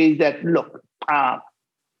would say that, look,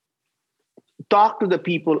 talk to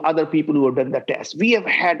the other people who have done the test. We have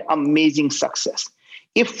had amazing success.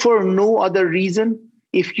 If for no other reason,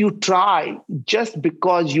 if you try just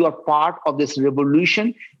because you are part of this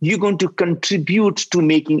revolution, you're going to contribute to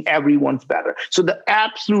making everyone's better. So the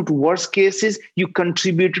absolute worst case is you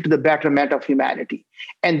contributed to the betterment of humanity.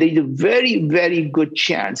 And there's a very, very good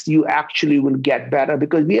chance you actually will get better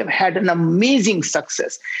because we have had an amazing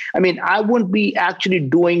success. I mean, I wouldn't be actually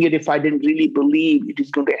doing it if I didn't really believe it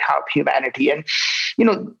is going to help humanity. And,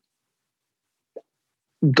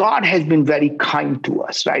 God has been very kind to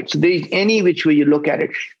us, right? So there's any which way you look at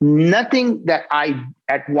it, nothing that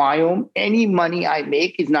at Viome, any money I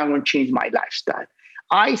make is not going to change my lifestyle.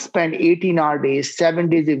 I spend 18-hour days, 7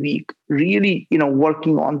 days a week, really,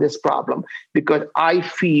 working on this problem because I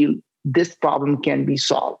feel this problem can be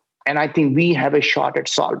solved. And I think we have a shot at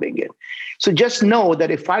solving it. So just know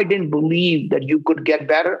that if I didn't believe that you could get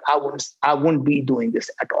better, I wouldn't be doing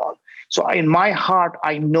this at all. So in my heart,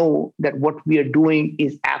 I know that what we are doing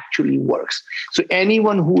is actually works. So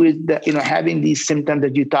anyone who is having these symptoms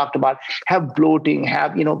that you talked about, have bloating,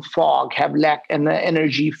 have fog, have lack of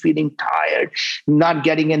energy, feeling tired, not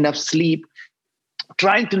getting enough sleep,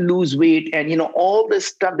 trying to lose weight, and all this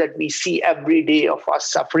stuff that we see every day of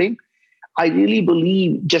us suffering, I really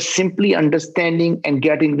believe just simply understanding and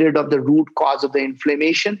getting rid of the root cause of the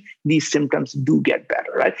inflammation, these symptoms do get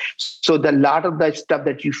better, right? So the lot of the stuff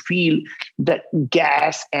that you feel, that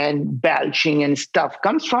gas and belching and stuff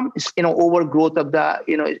comes from, overgrowth of the,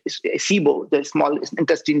 SIBO, the small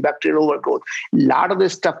intestine bacterial overgrowth. A lot of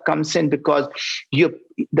this stuff comes in because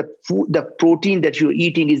the protein that you're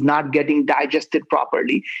eating is not getting digested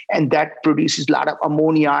properly, and that produces a lot of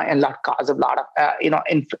ammonia and causes a lot of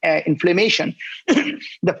inflammation.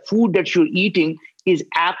 The food that you're eating is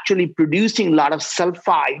actually producing a lot of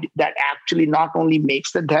sulfide that actually not only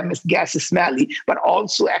makes the gas smelly, but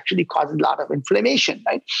also actually causes a lot of inflammation,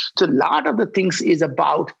 right? So a lot of the things is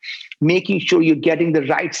about making sure you're getting the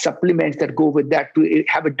right supplements that go with that to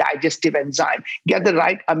have a digestive enzyme, get the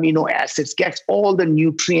right amino acids, get all the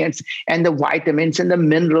nutrients and the vitamins and the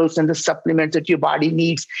minerals and the supplements that your body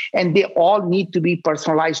needs. And they all need to be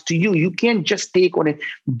personalized to you. You can't just take on a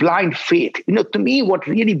blind faith. To me, what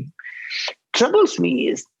really troubles me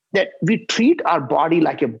is that we treat our body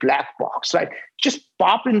like a black box, right? Just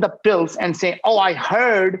pop in the pills and say, oh, I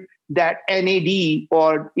heard that NAD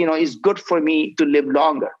is good for me to live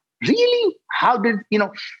longer. Really? How did,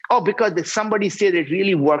 because somebody said it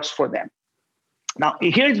really works for them. Now,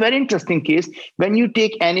 here's a very interesting case. When you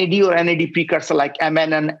take NAD or NAD precursor like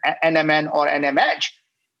MN, NMN, or NMH,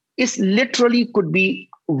 it literally could be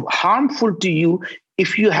harmful to you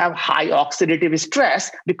if you have high oxidative stress,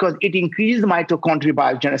 because it increases mitochondrial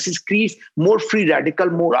biogenesis, creates more free radical,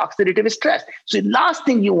 more oxidative stress. So the last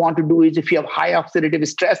thing you want to do is, if you have high oxidative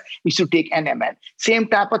stress, you should take NMN. Same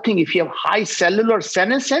type of thing, if you have high cellular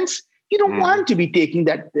senescence, you don't want to be taking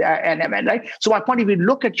that NMN, right? So my point is, we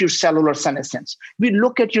look at your cellular senescence, we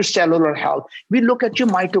look at your cellular health, we look at your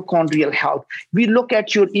mitochondrial health, we look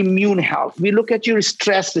at your immune health, we look at your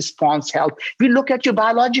stress response health, we look at your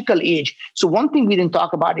biological age. So one thing we didn't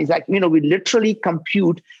talk about is we literally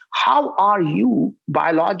compute how are you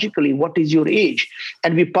biologically, what is your age?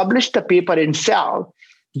 And we published a paper in Cell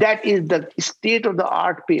that is the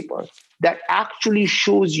state-of-the-art paper that actually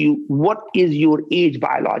shows you what is your age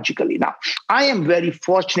biologically. Now, I am very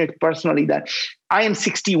fortunate personally that I am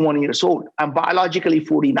 61 years old. I'm biologically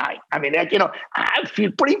 49. I mean, I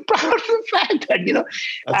feel pretty proud of the fact that,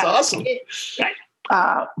 That's awesome.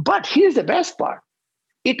 Right. But here's the best part.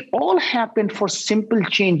 It all happened for simple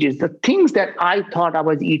changes. The things that I thought I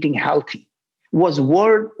was eating healthy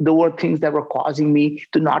were things that were causing me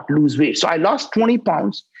to not lose weight. So I lost 20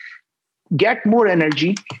 pounds, get more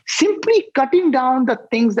energy, simply cutting down the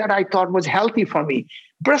things that I thought was healthy for me.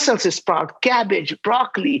 Brussels sprout, cabbage,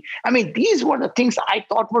 broccoli. I mean, these were the things I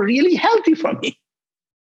thought were really healthy for me.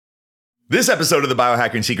 This episode of the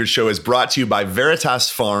Biohacking Secrets Show is brought to you by Veritas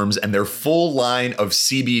Farms and their full line of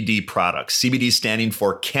CBD products, CBD standing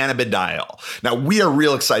for cannabidiol. Now, we are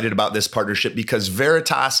real excited about this partnership because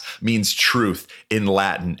Veritas means truth in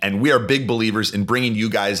Latin, and we are big believers in bringing you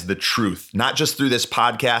guys the truth, not just through this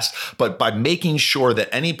podcast, but by making sure that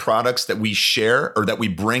any products that we share or that we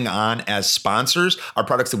bring on as sponsors are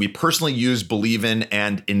products that we personally use, believe in,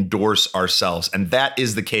 and endorse ourselves. And that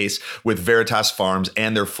is the case with Veritas Farms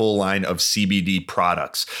and their full line of CBD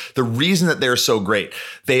products. The reason that they're so great,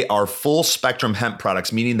 they are full spectrum hemp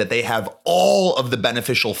products, meaning that they have all of the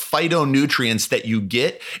beneficial phytonutrients that you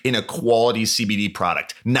get in a quality CBD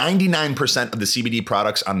product. 99% of the CBD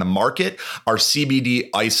products on the market are CBD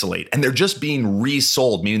isolate, and they're just being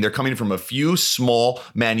resold, meaning they're coming from a few small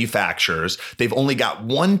manufacturers. They've only got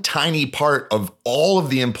one tiny part of all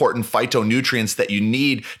of the important phytonutrients that you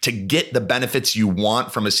need to get the benefits you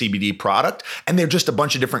want from a CBD product, and they're just a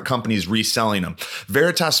bunch of different companies reselling them.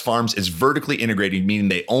 Veritas Farms is vertically integrated, meaning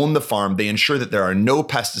they own the farm. They ensure that there are no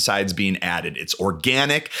pesticides being added. It's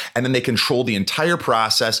organic, and then they control the entire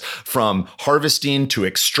process from harvesting to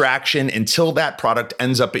extraction until that product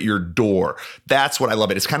ends up at your door. That's what I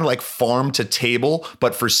love it. It's kind of like farm to table,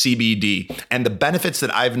 but for CBD. And the benefits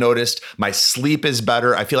that I've noticed, my sleep is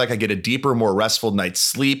better. I feel like I get a deeper, more restful night's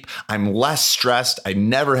sleep. I'm less stressed. I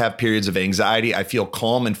never have periods of anxiety. I feel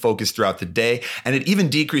calm and focused throughout the day. And it even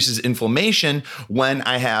decreases inflammation when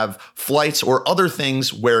I have flights or other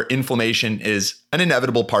things where inflammation is an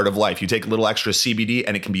inevitable part of life. You take a little extra CBD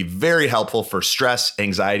and it can be very helpful for stress,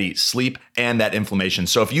 anxiety, sleep, and that inflammation.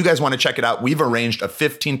 So if you guys want to check it out, we've arranged a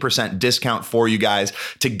 15% discount for you guys.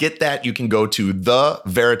 To get that, you can go to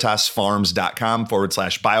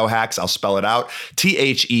theveritasfarms.com/biohacks. I'll spell it out.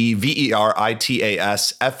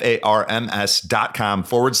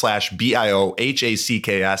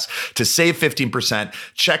 THEVERITASFARMS.com/BIOHACKS to save 15%.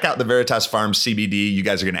 Check out the Veritas Farms CBD. You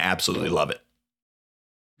guys are going to absolutely love it.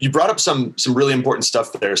 You brought up some really important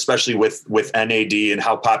stuff there, especially with NAD and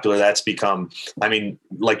how popular that's become. I mean,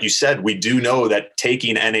 like you said, we do know that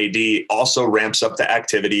taking NAD also ramps up the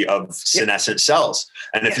activity of senescent cells.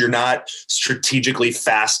 And if you're not strategically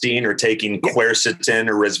fasting or taking quercetin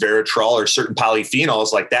or resveratrol or certain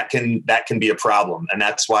polyphenols, like that can be a problem. And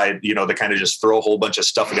that's why, they kind of just throw a whole bunch of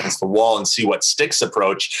stuff against the wall and see what sticks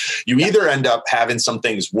approach. You either end up having some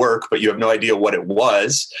things work, but you have no idea what it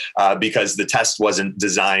was because the test wasn't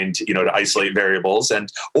designed designed, to isolate variables,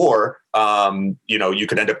 or you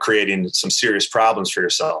could end up creating some serious problems for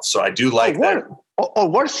yourself. So I do like that. Or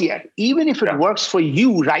worse yet, even if it works for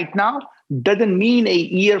you right now, doesn't mean a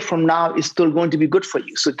year from now is still going to be good for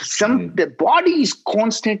you. So the body is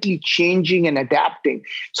constantly changing and adapting.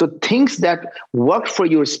 So things that work for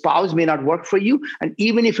your spouse may not work for you. And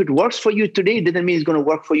even if it works for you today, it doesn't mean it's going to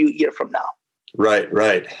work for you a year from now.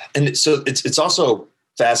 Right. And so it's also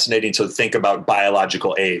fascinating to think about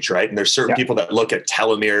biological age, right? And there's certain people that look at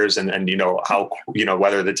telomeres and how,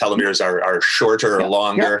 whether the telomeres are shorter or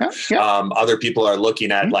longer. Other people are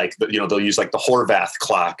looking at they'll use like the Horvath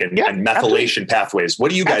clock and methylation pathways.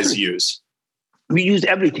 What do you guys use? We use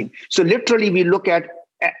everything. So literally we look at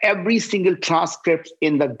every single transcript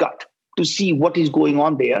in the gut to see what is going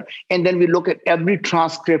on there. And then we look at every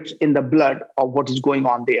transcript in the blood of what is going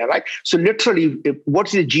on there, right? So literally,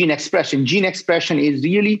 what's the gene expression? Gene expression is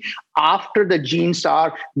really after the genes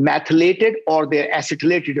are methylated or they're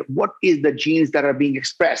acetylated, what is the genes that are being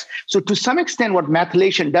expressed? So to some extent, what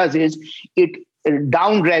methylation does is it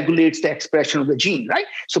down-regulates the expression of the gene, right?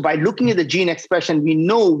 So by looking at the gene expression, we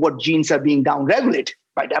know what genes are being down-regulated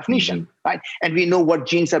by definition, right? And we know what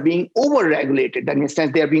genes are being over-regulated. That means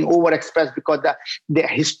they are being overexpressed because the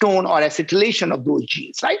histone or acetylation of those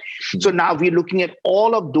genes, right? So now we're looking at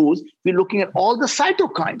all of those. We're looking at all the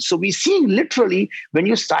cytokines. So we're seeing literally when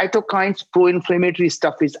your cytokines, pro-inflammatory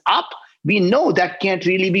stuff is up, we know that can't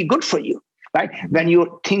really be good for you. Right? When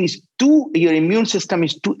your immune system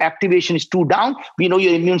is activation is too down, we know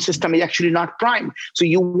your immune system is actually not primed. So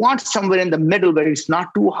you want somewhere in the middle where it's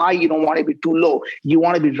not too high, you don't want to be too low. You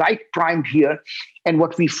want to be right primed here. And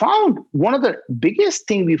what we found, one of the biggest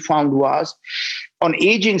thing we found was on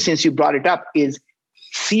aging, since you brought it up, is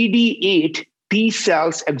CD8 T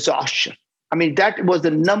cells exhaustion. I mean, that was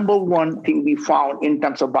the number one thing we found in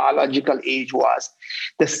terms of biological age was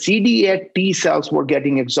the CD8 T cells were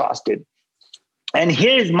getting exhausted. And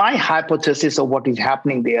here is my hypothesis of what is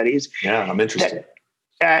happening there is. Yeah, I'm interested.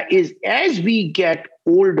 Is as we get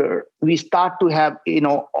older, we start to have,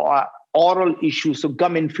 oral issues, so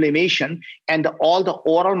gum inflammation, and all the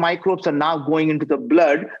oral microbes are now going into the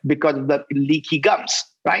blood because of the leaky gums,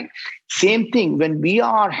 right? Same thing, when we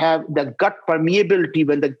have the gut permeability,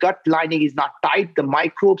 when the gut lining is not tight, the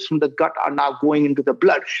microbes from the gut are now going into the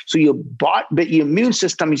blood. So the immune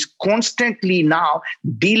system is constantly now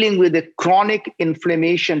dealing with the chronic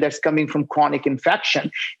inflammation that's coming from chronic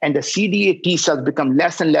infection. And the CD8 T cells become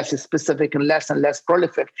less and less specific and less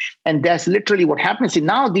prolific. And that's literally what happens. See,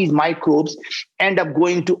 now these microbes end up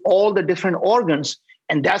going to all the different organs.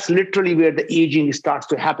 And that's literally where the aging starts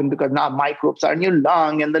to happen because now microbes are in your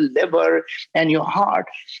lung and the liver and your heart.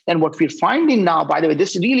 And what we're finding now, by the way,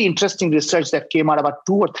 this is really interesting research that came out about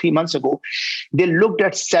 2 or 3 months ago. They looked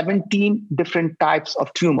at 17 different types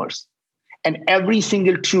of tumors. And every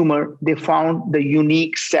single tumor, they found the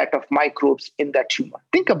unique set of microbes in that tumor.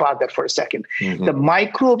 Think about that for a second. The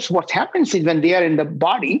microbes, what happens is when they are in the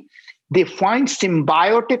body, they find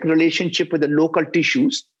symbiotic relationship with the local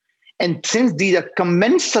tissues. And since these are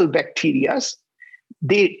commensal bacteria,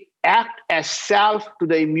 they act as salve to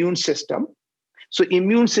the immune system. So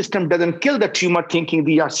immune system doesn't kill the tumor thinking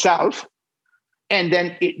we are self. And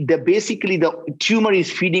then basically the tumor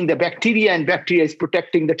is feeding the bacteria and bacteria is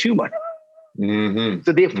protecting the tumor.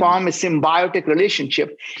 So they form a symbiotic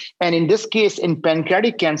relationship. And in this case, in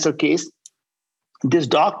pancreatic cancer case, this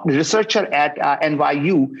researcher at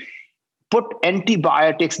NYU put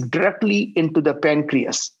antibiotics directly into the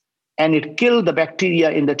pancreas. And it killed the bacteria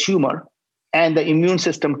in the tumor, and the immune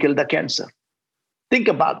system killed the cancer. Think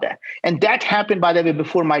about that. And that happened, by the way,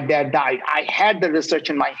 before my dad died. I had the research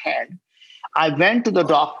in my hand. I went to the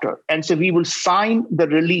doctor and said, we will sign the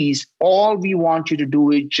release. All we want you to do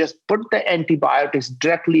is just put the antibiotics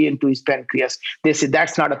directly into his pancreas. They said,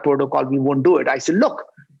 that's not a protocol. We won't do it. I said, look,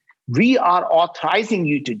 we are authorizing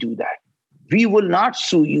you to do that. We will not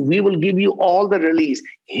sue you. We will give you all the release.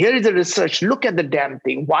 Here is the research. Look at the damn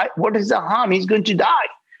thing. What is the harm? He's going to die.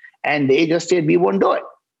 And they just said, we won't do it.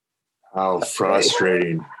 How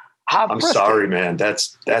frustrating. I'm sorry, man.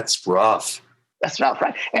 That's rough. That's rough,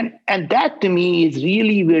 right? And that to me is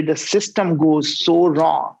really where the system goes so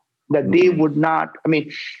wrong that they would not,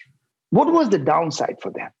 what was the downside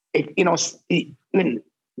for them?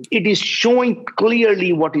 It is showing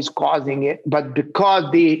clearly what is causing it, but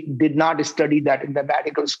because they did not study that in the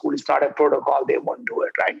medical school, it's not a protocol, they won't do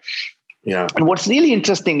it, right? Yeah. And what's really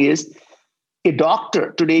interesting is a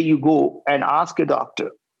doctor, today you go and ask a doctor,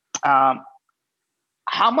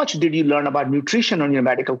 how much did you learn about nutrition on your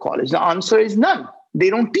medical college? The answer is none. They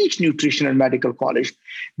don't teach nutrition in medical college.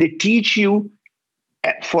 They teach you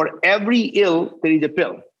For every ill, there is a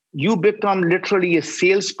pill. You become literally a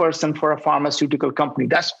salesperson for a pharmaceutical company.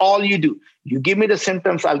 That's all you do. You give me the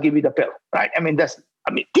symptoms, I'll give you the pill, right?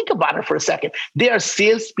 Think about it for a second. They are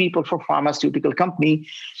salespeople for pharmaceutical company.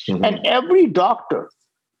 Mm-hmm. And every doctor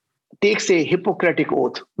takes a Hippocratic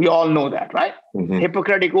oath. We all know that, right? Mm-hmm.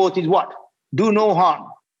 Hippocratic oath is what? Do no harm.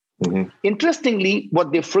 Mm-hmm. Interestingly,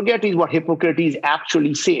 what they forget is what Hippocrates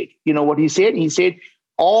actually said. You know what he said? He said,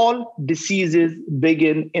 all diseases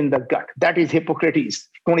begin in the gut. That is Hippocrates,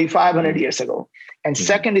 2,500 years ago. And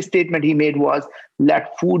second statement he made was,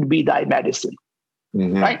 let food be thy medicine,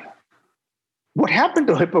 right? What happened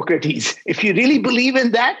to Hippocrates? If you really believe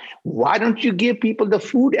in that, why don't you give people the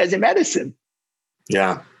food as a medicine?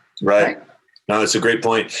 Yeah, right? No, that's a great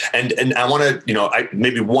point. And I want to,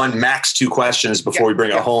 maybe one, max two questions before we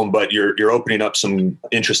bring it home, but you're opening up some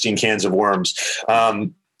interesting cans of worms.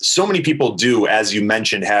 So many people do, as you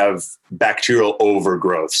mentioned, have bacterial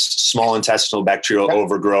overgrowths, small intestinal bacterial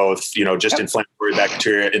overgrowth, just inflammatory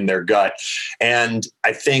bacteria in their gut. And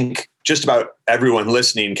I think just about everyone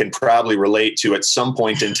listening can probably relate to, at some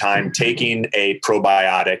point in time, taking a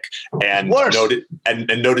probiotic and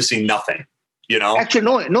noticing nothing, Actually,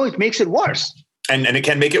 no, it makes it worse. And it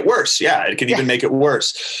can make it worse. Yeah, it can even make it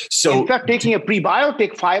worse. So in fact, taking a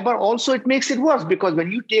prebiotic fiber also, it makes it worse, because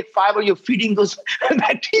when you take fiber, you're feeding those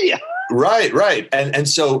bacteria. Right. And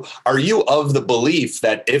so are you of the belief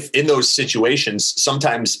that if in those situations,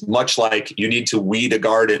 sometimes much like you need to weed a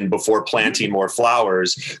garden before planting more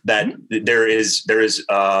flowers, that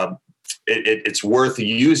it's worth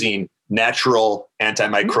using natural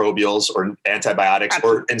antimicrobials or antibiotics,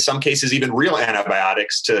 or in some cases, even real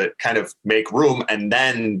antibiotics to kind of make room and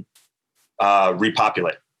then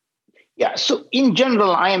repopulate? Yeah. So in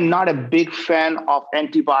general, I am not a big fan of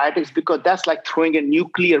antibiotics, because that's like throwing a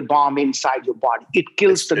nuclear bomb inside your body. It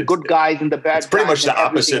kills the good guys and the bad guys. It's pretty much the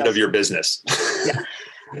opposite of your business. Yeah.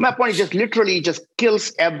 My point is just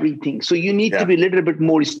kills everything. So you need to be a little bit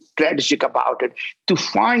more strategic about it to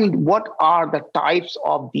find what are the types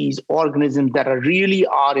of these organisms that really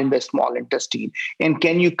are in the small intestine. And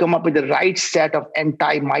can you come up with the right set of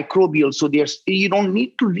antimicrobials? So you don't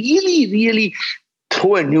need to really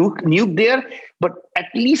throw a nuke there, but at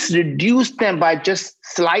least reduce them by just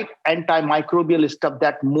slight antimicrobial stuff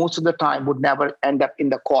that most of the time would never end up in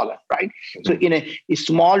the colon, right? Mm-hmm. So in a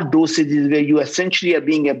small dosages where you essentially are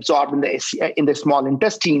being absorbed in the small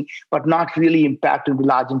intestine, but not really impacting the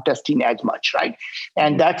large intestine as much, right?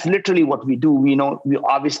 And that's literally what we do. We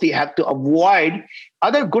obviously have to avoid.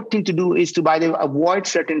 Other good thing to do is to, by the way, avoid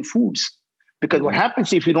certain foods, because what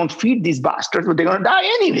happens if you don't feed these bastards, well, they're going to die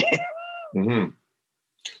anyway. Mm-hmm.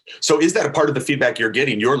 So is that a part of the feedback you're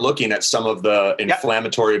getting? You're looking at some of the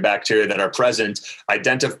inflammatory bacteria that are present.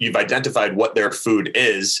 You've identified what their food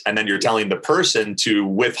is, and then you're telling the person to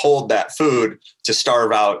withhold that food to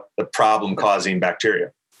starve out the problem-causing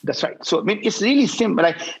bacteria. That's right. So, it's really simple.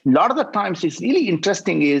 A lot of the times it's really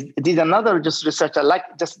interesting is there's another just research, I like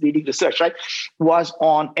just reading research, right, was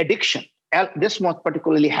on addiction. This one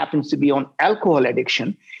particularly happens to be on alcohol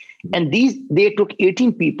addiction. And they took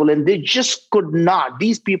 18 people and they just could not.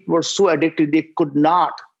 These people were so addicted, they could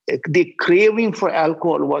not. The craving for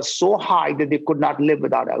alcohol was so high that they could not live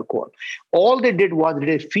without alcohol. All they did was they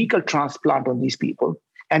did a fecal transplant on these people,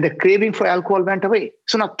 and the craving for alcohol went away.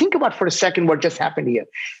 So now think about for a second what just happened here.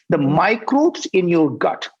 The microbes in your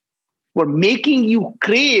gut were making you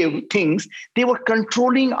crave things. They were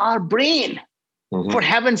controlling our brain, for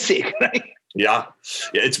heaven's sake, right? Yeah,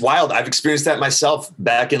 it's wild. I've experienced that myself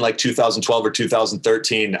back in like 2012 or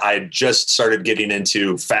 2013. I had just started getting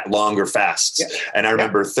into longer fasts. Yeah. And I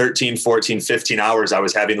remember 13, 14, 15 hours, I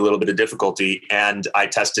was having a little bit of difficulty, and I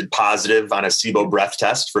tested positive on a SIBO breath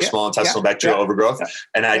test for small intestinal bacterial overgrowth. Yeah.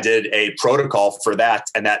 And I did a protocol for that.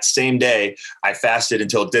 And that same day I fasted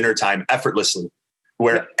until dinner time effortlessly,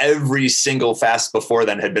 where every single fast before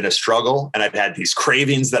then had been a struggle, and I've had these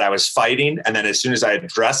cravings that I was fighting. And then as soon as I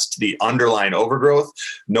addressed the underlying overgrowth,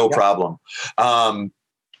 no problem.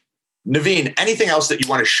 Naveen, anything else that you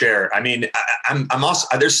want to share? I'm also,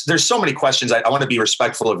 there's so many questions. I want to be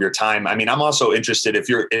respectful of your time. I'm also interested if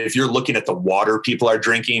you're looking at the water people are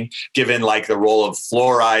drinking, given like the role of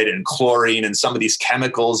fluoride and chlorine and some of these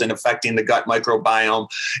chemicals in affecting the gut microbiome.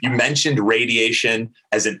 You mentioned radiation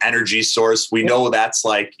as an energy source. We know that's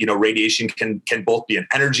like, radiation can both be an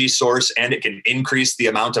energy source, and it can increase the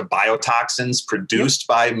amount of biotoxins produced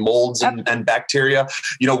by molds and bacteria.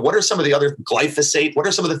 What are some of the other glyphosate? What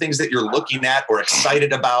are some of the things that you're looking at or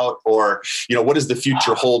excited about, or what does the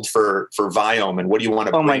future hold for Viome, and what do you want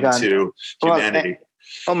to bring to humanity?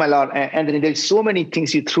 Oh my Lord, Anthony, there's so many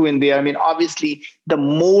things you threw in there. I mean, obviously the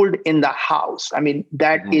mold in the house. I mean,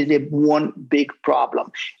 that is a one big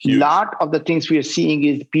problem. A lot of the things we are seeing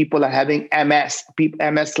is people are having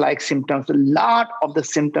MS-like symptoms. A lot of the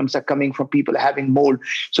symptoms are coming from people having mold.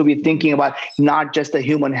 So we're thinking about not just the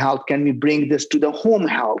human health. Can we bring this to the home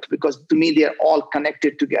health? Because to me, they're all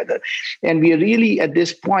connected together. And we are really, at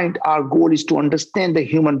this point, our goal is to understand the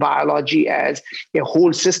human biology as a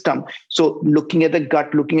whole system. So looking at the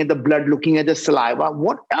gut, looking at the blood, looking at the saliva,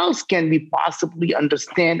 what else can we possibly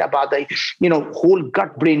understand about the whole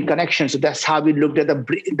gut-brain connection? So that's how we looked at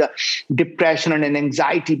the depression and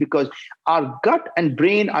anxiety, because our gut and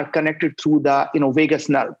brain are connected through the vagus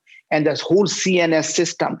nerve and this whole CNS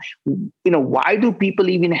system. Why do people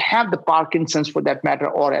even have the Parkinson's, for that matter,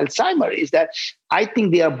 or Alzheimer? Is that I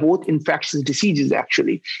think they are both infectious diseases.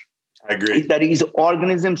 Actually, I agree. That is,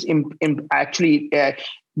 organisms actually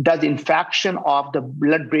does infection of the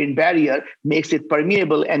blood-brain barrier, makes it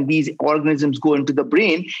permeable, and these organisms go into the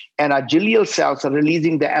brain, and our glial cells are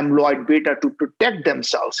releasing the amyloid beta to protect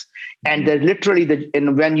themselves. And they're literally,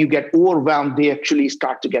 when you get overwhelmed, they actually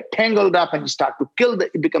start to get tangled up and you start to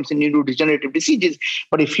it becomes a neurodegenerative diseases.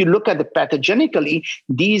 But if you look at the pathogenically,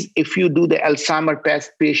 if you do the Alzheimer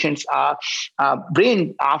patients'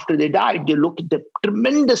 brain after they died, they look at the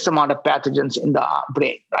tremendous amount of pathogens in the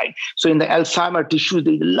brain, right? So in the Alzheimer tissues,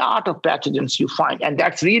 there's a lot of pathogens you find, and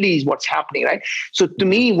that's really what's happening, right? So to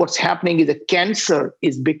me, what's happening is that cancer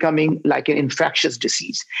is becoming like an infectious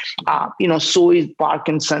disease. So is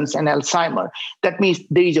Parkinson's and Alzheimer. That means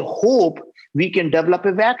there is a hope we can develop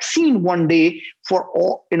a vaccine one day for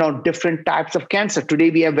all, different types of cancer. Today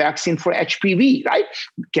we have vaccine for HPV, right?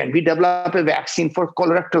 Can we develop a vaccine for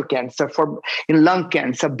colorectal cancer, for lung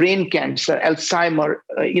cancer, brain cancer, Alzheimer?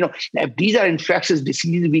 If these are infectious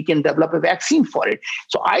diseases, we can develop a vaccine for it.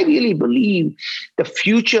 So I really believe the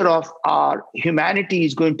future of our humanity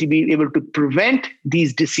is going to be able to prevent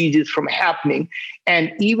these diseases from happening.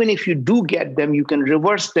 And even if you do get them, you can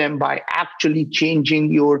reverse them by actually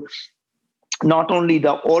changing your not only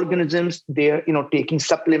the organisms, they're taking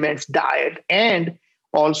supplements, diet, and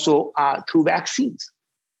also through vaccines.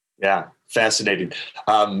 Yeah, fascinating.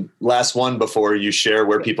 Last one before you share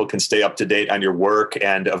where people can stay up to date on your work,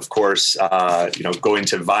 and of course, going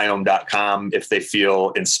to Viome.com if they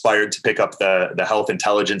feel inspired to pick up the health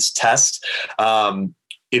intelligence test.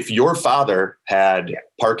 If your father had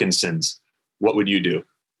Parkinson's, what would you do?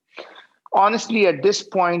 Honestly, at this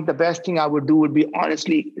point, the best thing I would do would be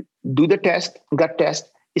do the gut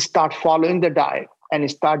test, start following the diet, and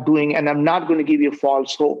start doing. And I'm not going to give you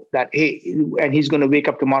false hope that, hey, and he's going to wake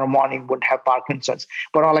up tomorrow morning, wouldn't have Parkinson's.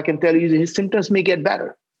 But all I can tell you is his symptoms may get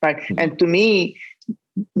better, right? Mm-hmm. And to me,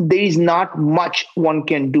 there is not much one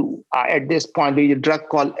can do at this point. There is a drug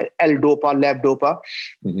called L-Dopa, levodopa.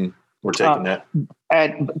 Mm-hmm. We're taking that.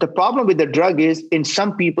 And the problem with the drug is, in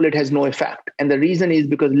some people, it has no effect. And the reason is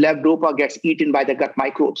because levodopa gets eaten by the gut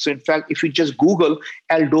microbes. So in fact, if you just Google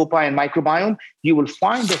L-Dopa and microbiome, you will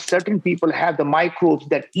find that certain people have the microbes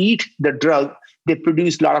that eat the drug. They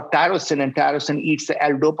produce a lot of tyrosine, and tyrosine eats the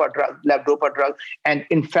L-Dopa drug, levodopa drug. And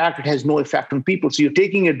in fact, it has no effect on people. So you're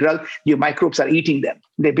taking a drug, your microbes are eating them.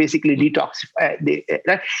 They basically detoxify.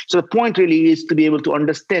 Right? So the point really is to be able to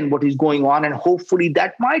understand what is going on. And hopefully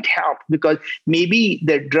that might help, because maybe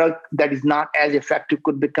the drug that is not as effective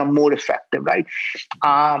could become more effective, right?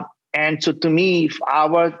 And so to me, if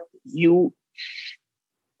you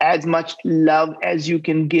as much love as you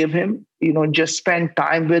can give him, just spend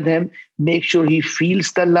time with him, make sure he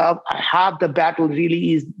feels the love. Half the battle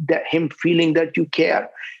really is that him feeling that you care.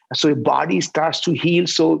 So your body starts to heal.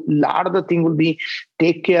 So a lot of the thing will be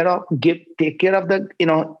give him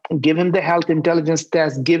the health intelligence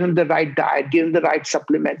test, give him the right diet, give him the right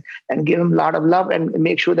supplement, and give him a lot of love, and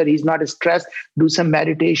make sure that he's not stressed, do some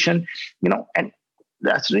meditation, and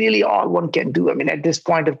that's really all one can do. I mean, at this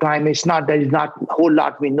point of time, there is not a whole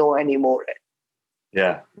lot we know anymore.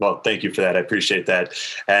 Yeah. Well, thank you for that. I appreciate that.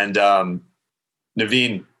 And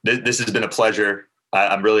Naveen, this has been a pleasure.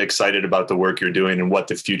 I'm really excited about the work you're doing and what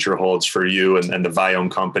the future holds for you and the Viome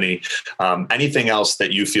company. Anything else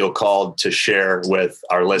that you feel called to share with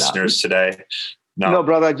our listeners today? No,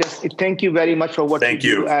 brother, just thank you very much for what you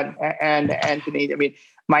do. And Anthony, I mean,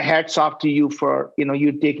 my hat's off to you for,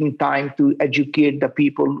 you taking time to educate the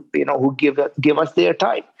people, who give us their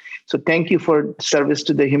time. So thank you for service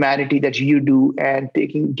to the humanity that you do, and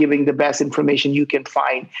giving the best information you can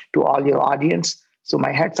find to all your audience. So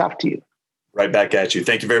my hat's off to you. Right back at you.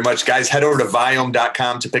 Thank you very much, guys. Head over to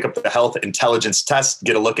Viome.com to pick up the health intelligence test,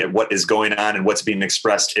 get a look at what is going on and what's being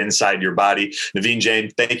expressed inside your body. Naveen,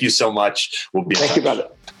 Jain, thank you so much. We'll be in touch. Thank you, brother.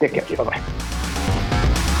 Take care. Bye-bye.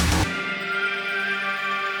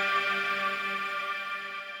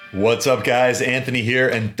 What's up, guys? Anthony here,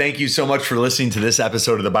 and thank you so much for listening to this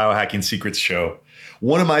episode of the Biohacking Secrets Show.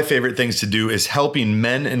 One of my favorite things to do is helping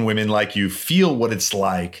men and women like you feel what it's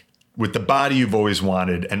like with the body you've always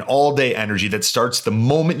wanted and all-day energy that starts the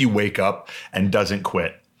moment you wake up and doesn't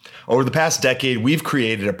quit. Over the past decade, we've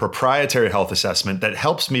created a proprietary health assessment that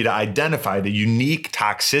helps me to identify the unique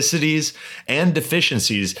toxicities and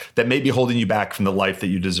deficiencies that may be holding you back from the life that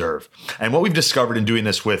you deserve. And what we've discovered in doing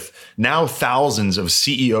this with now thousands of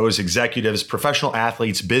CEOs, executives, professional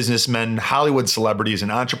athletes, businessmen, Hollywood celebrities,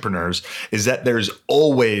 and entrepreneurs is that there's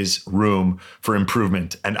always room for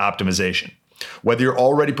improvement and optimization. Whether you're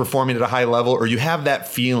already performing at a high level or you have that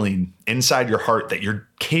feeling inside your heart that you're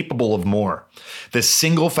capable of more, the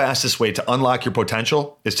single fastest way to unlock your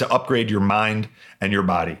potential is to upgrade your mind and your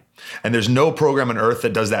body. And there's no program on earth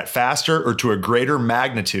that does that faster or to a greater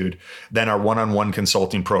magnitude than our one-on-one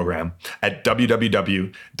consulting program at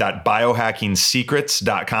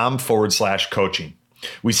www.biohackingsecrets.com/coaching.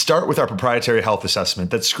 We start with our proprietary health assessment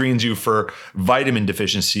that screens you for vitamin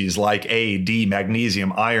deficiencies like A, D,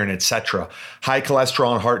 magnesium, iron, etc., high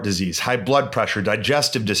cholesterol and heart disease, high blood pressure,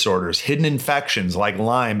 digestive disorders, hidden infections like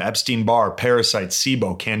Lyme, Epstein-Barr, parasites,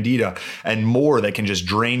 SIBO, Candida, and more that can just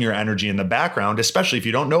drain your energy in the background, especially if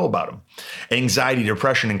you don't know about them. Anxiety,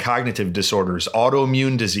 depression, and cognitive disorders,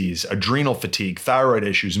 autoimmune disease, adrenal fatigue, thyroid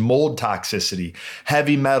issues, mold toxicity,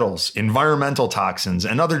 heavy metals, environmental toxins,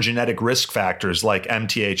 and other genetic risk factors like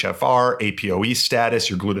MTHFR, APOE status,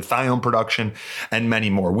 your glutathione production, and many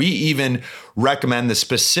more. We even recommend the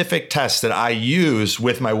specific tests that I use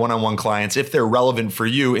with my one-on-one clients if they're relevant for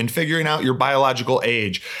you in figuring out your biological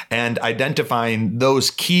age and identifying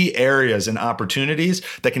those key areas and opportunities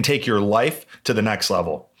that can take your life to the next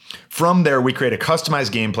level. From there, we create a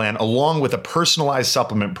customized game plan along with a personalized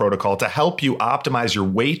supplement protocol to help you optimize your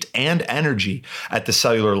weight and energy at the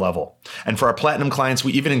cellular level. And for our platinum clients,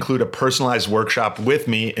 we even include a personalized workshop with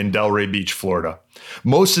me in Delray Beach, Florida.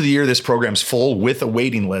 Most of the year, this program's full with a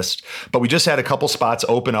waiting list, but we just had a couple spots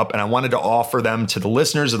open up and I wanted to offer them to the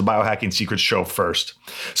listeners of the Biohacking Secrets Show first.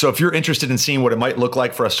 So if you're interested in seeing what it might look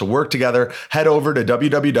like for us to work together, head over to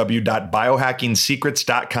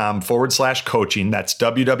www.biohackingsecrets.com/coaching. That's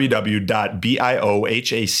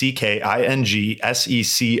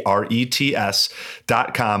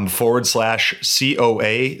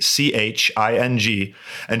www.biohackingsecrets.com/COACHING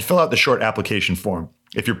and fill out the short application form.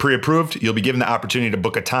 If you're pre-approved, you'll be given the opportunity to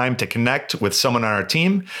book a time to connect with someone on our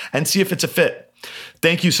team and see if it's a fit.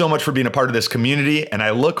 Thank you so much for being a part of this community, and I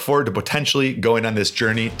look forward to potentially going on this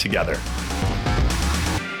journey together.